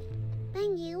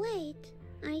 Benji, wait.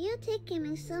 Are you taking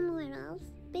me somewhere else?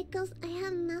 Because I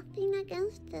have nothing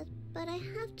against it, but I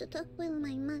have to talk with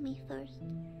my mommy first.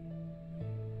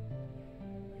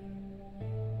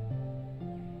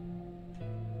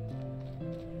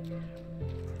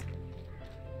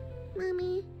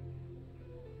 Mommy,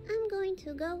 I'm going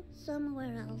to go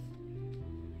somewhere else.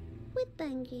 With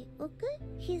Benji, okay?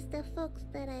 He's the fox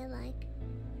that I like.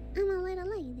 I'm a little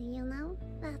lady, you know?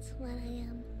 That's what I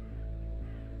am.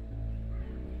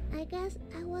 I guess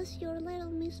I was your little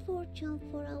misfortune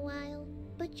for a while,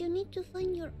 but you need to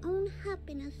find your own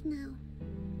happiness now.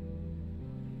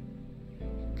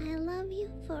 I love you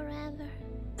forever.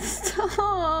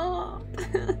 Stop!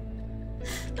 I'm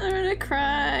gonna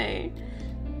cry.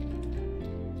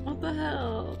 What the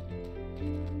hell?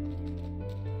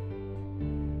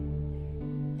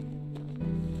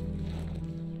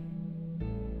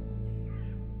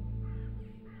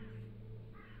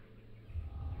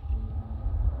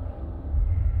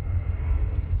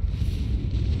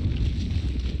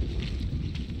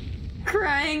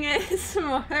 Crying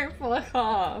ASMR, fuck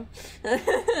off.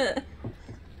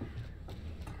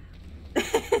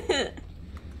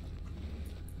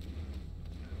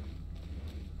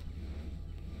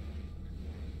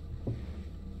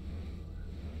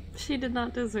 She did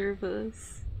not deserve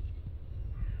this.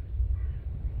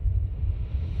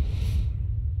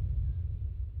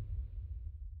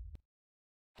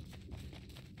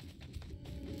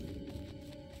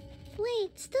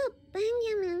 Wait, stop,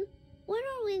 Benjamin. Where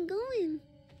are we going?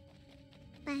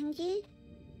 Benji?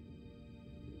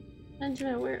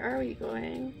 Benjamin, where are we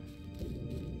going?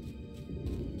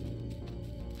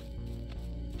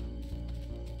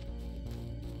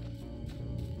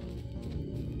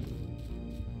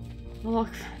 I'll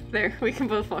walk there. We can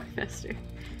both walk faster.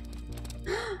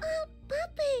 Oh,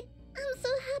 Papi! I'm so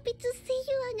happy to see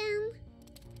you again.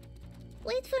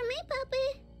 Wait for me,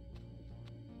 Papi.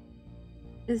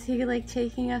 Is he like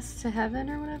taking us to heaven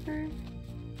or whatever?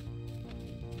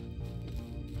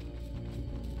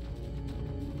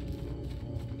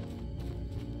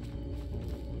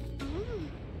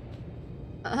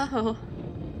 Oh.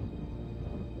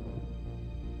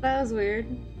 That was weird.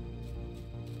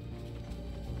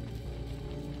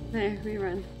 There, we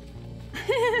run.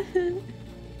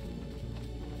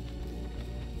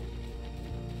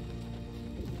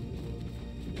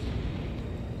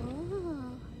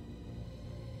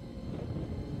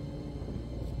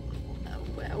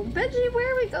 Well, Benji,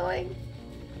 where are we going?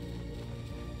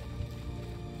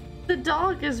 The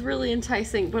dog is really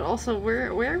enticing, but also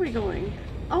where are we going?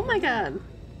 Oh my god.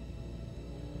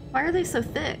 Why are they so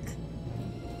thick?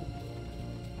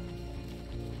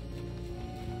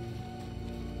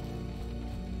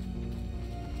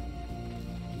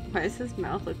 Why does his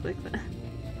mouth look like that?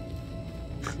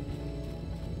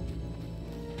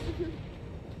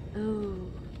 Oh.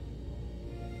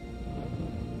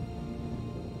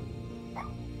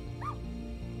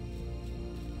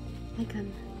 I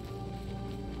can.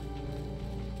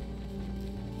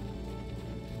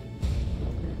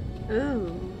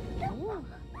 Ooh.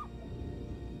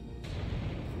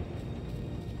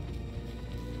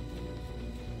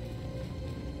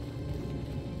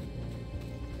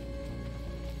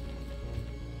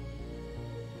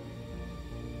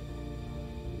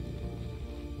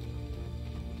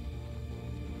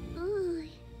 Oh,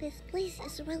 this place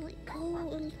is really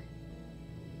cold.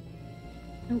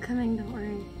 I'm coming, don't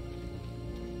worry.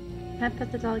 Can I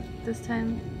pet the dog this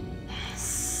time?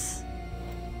 Yes!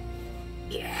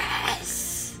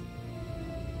 Yes!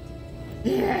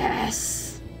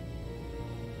 Yes!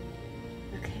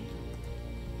 Okay.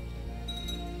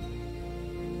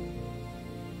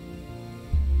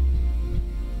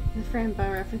 The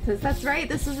Frambo references. That's right!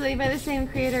 This was made by the same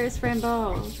creator as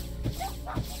Frambo.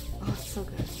 Oh, it's so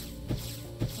good.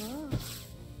 Oh.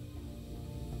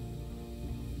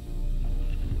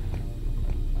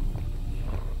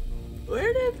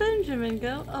 Where did Benjamin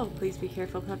go? Oh, please be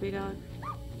careful, puppy dog.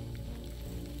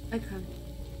 Okay.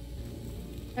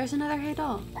 There's another hay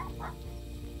doll.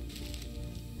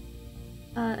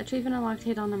 Achievement unlocked,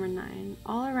 hay doll number 9.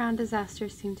 All around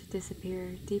disasters seem to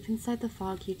disappear. Deep inside the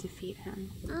fog, you defeat him.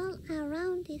 All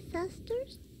around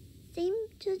disasters seem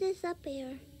to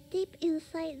disappear. Deep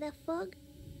inside the fog,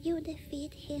 you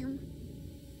defeat him.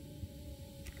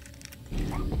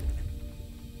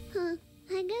 Huh.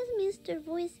 I guess Mr.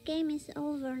 Voice game is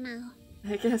over now.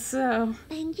 I guess so.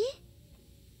 Benji?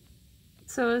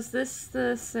 So is this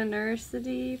the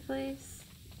Sinercity place?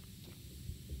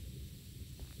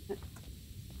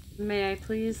 May I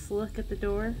please look at the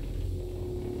door?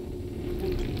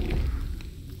 Thank you.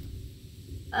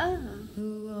 Oh.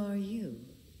 Who are you?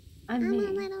 I'm I'm me.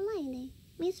 a little lady.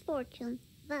 Misfortune.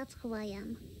 That's who I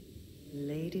am.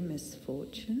 Lady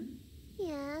Misfortune?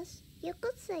 Yes, you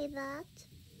could say that.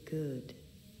 Good.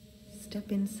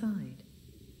 Step inside.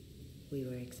 We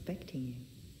were expecting you.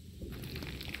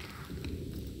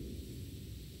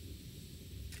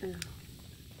 Oh.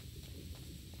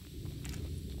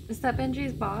 Is that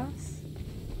Benji's boss?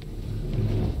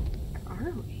 Where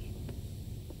are we?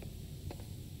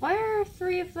 Why are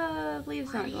 3 of the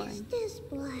leaves not going? What is this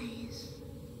place?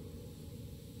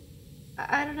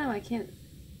 I don't know, I can't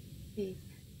see.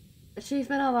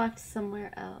 Achievement unlocked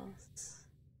somewhere else.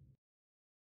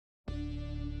 Oh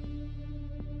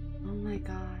my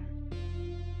god.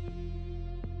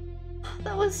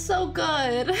 That was so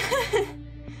good!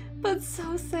 But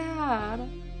so sad.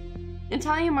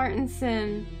 Natalia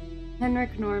Martinson,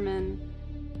 Henrik Norman,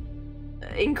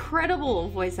 incredible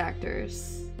voice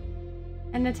actors.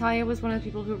 And Natalia was one of the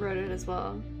people who wrote it as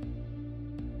well.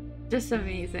 Just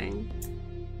amazing.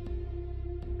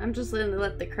 I'm just gonna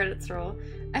let the credits roll.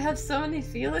 I have so many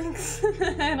feelings.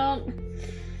 I don't...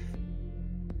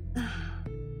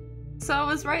 So I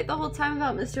was right the whole time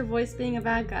about Mr. Voice being a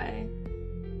bad guy.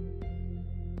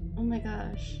 Oh my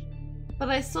gosh. But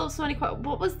I still have so many questions.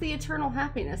 What was the eternal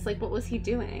happiness? Like, what was he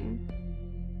doing?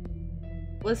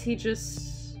 Was he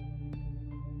just...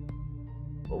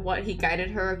 What, he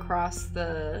guided her across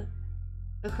the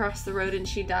road and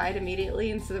she died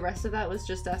immediately, and so the rest of that was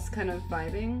just us kind of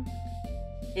vibing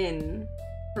in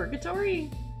purgatory?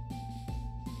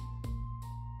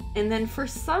 And then for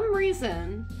some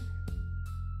reason,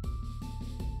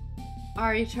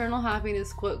 our eternal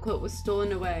happiness, quote, quote, was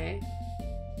stolen away.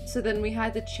 So then we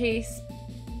had to chase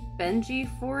Benji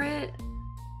for it.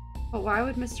 But why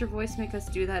would Mr. Voice make us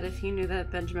do that if he knew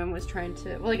that Benjamin was trying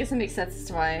to... Well, I guess it makes sense as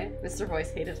to why Mr.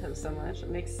 Voice hated him so much. It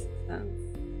makes sense.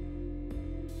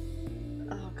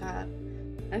 Oh god.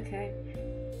 Okay.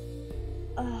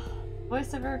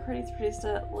 Voiceover recordings produced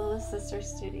at Little Sister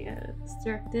Studios.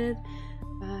 Directed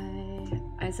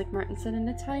by Isaac Martinson and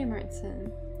Natalia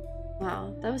Martinson.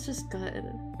 Wow, that was just good.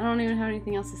 I don't even have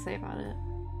anything else to say about it.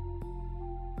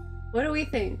 What do we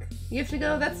think? You have to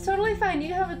go? That's totally fine.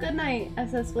 You have a good night,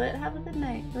 SS Split. Have a good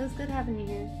night. It was good having you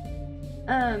here.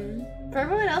 For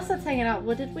everyone else that's hanging out,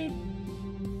 what did we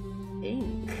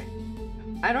think?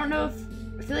 I don't know if...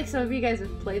 I feel like some of you guys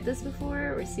have played this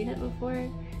before or seen it before.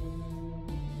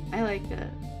 I liked it.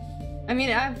 I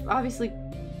mean, I've obviously...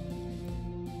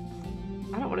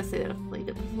 I don't want to say that I've played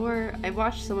it before. I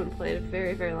watched someone play it a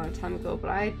very, very long time ago, but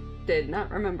I did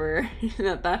not remember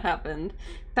that happened.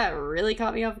 That really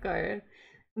caught me off guard.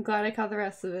 I'm glad I caught the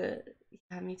rest of it.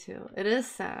 Yeah, me too. It is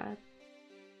sad.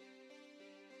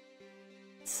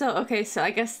 So, okay, so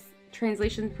I guess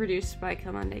translation produced by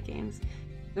Kamande Games.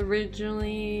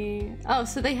 Originally... Oh,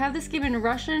 so they have this game in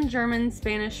Russian, German,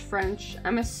 Spanish, French.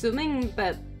 I'm assuming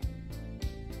that...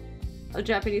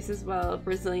 Japanese as well,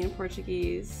 Brazilian,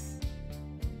 Portuguese,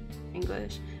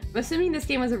 English. I'm assuming this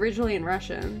game was originally in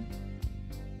Russian.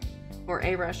 Or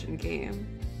a Russian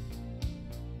game.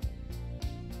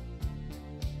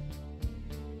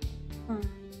 Huh.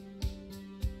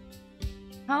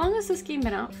 How long has this game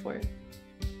been out for?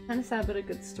 Kinda sad, but a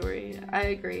good story. I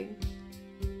agree.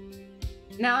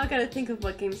 Now I gotta think of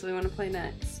what games we want to play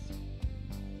next.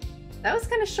 That was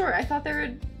kind of short. I thought there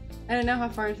would... I don't know how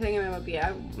far into the game it would be.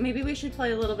 Maybe we should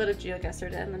play a little bit of GeoGuessr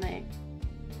to end the night.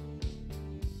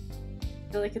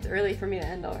 I feel like it's early for me to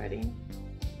end already.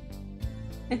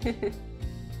 How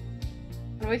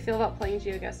do we feel about playing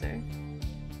GeoGuessr?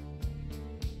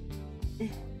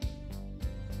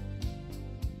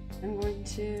 I'm going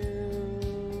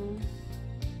to...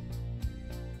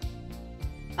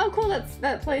 Oh cool,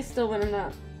 that plays still when I'm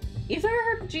not. You've ever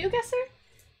heard of GeoGuessr?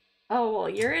 Oh well,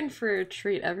 you're in for a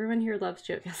treat. Everyone here loves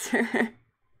GeoGuessr.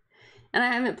 And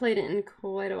I haven't played it in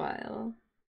quite a while.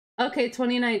 Okay,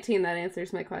 2019, that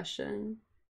answers my question.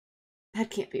 That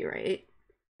can't be right.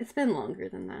 It's been longer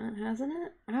than that, hasn't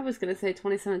it? I was gonna say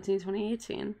 2017,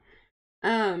 2018.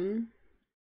 I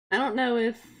don't know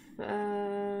if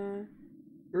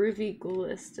Groovy Ghoul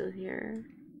is still here.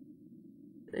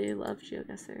 They love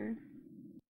GeoGuessr.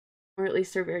 Or at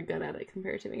least they're very good at it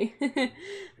compared to me.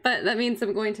 But that means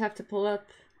I'm going to have to pull up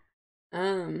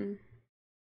I'm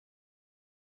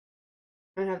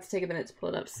gonna have to take a minute to pull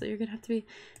it up, so you're gonna have to be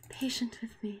patient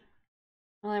with me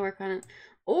while I work on it.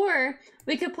 Or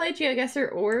we could play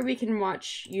GeoGuessr, or we can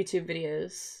watch YouTube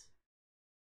videos.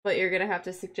 But you're gonna have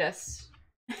to suggest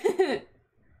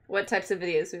what types of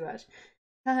videos we watch.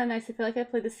 Haha, nice. I feel like I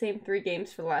played the same 3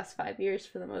 games for the last 5 years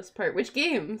for the most part. Which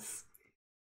games?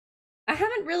 I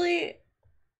haven't really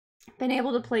been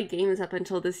able to play games up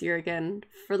until this year again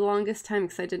for the longest time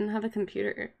because I didn't have a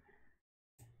computer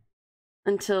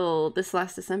until this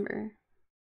last December.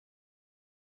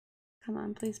 Come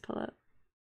on, please pull up.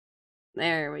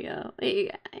 There we go.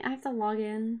 Wait, I have to log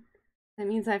in. That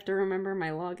means I have to remember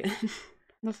my login.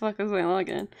 The fuck was my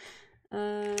login?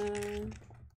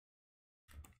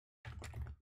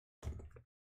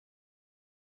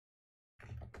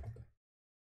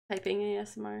 Typing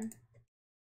ASMR.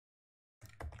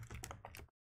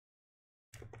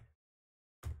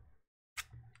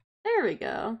 There we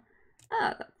go.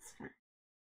 Oh, that's fine.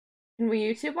 Can we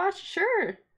YouTube watch? Sure.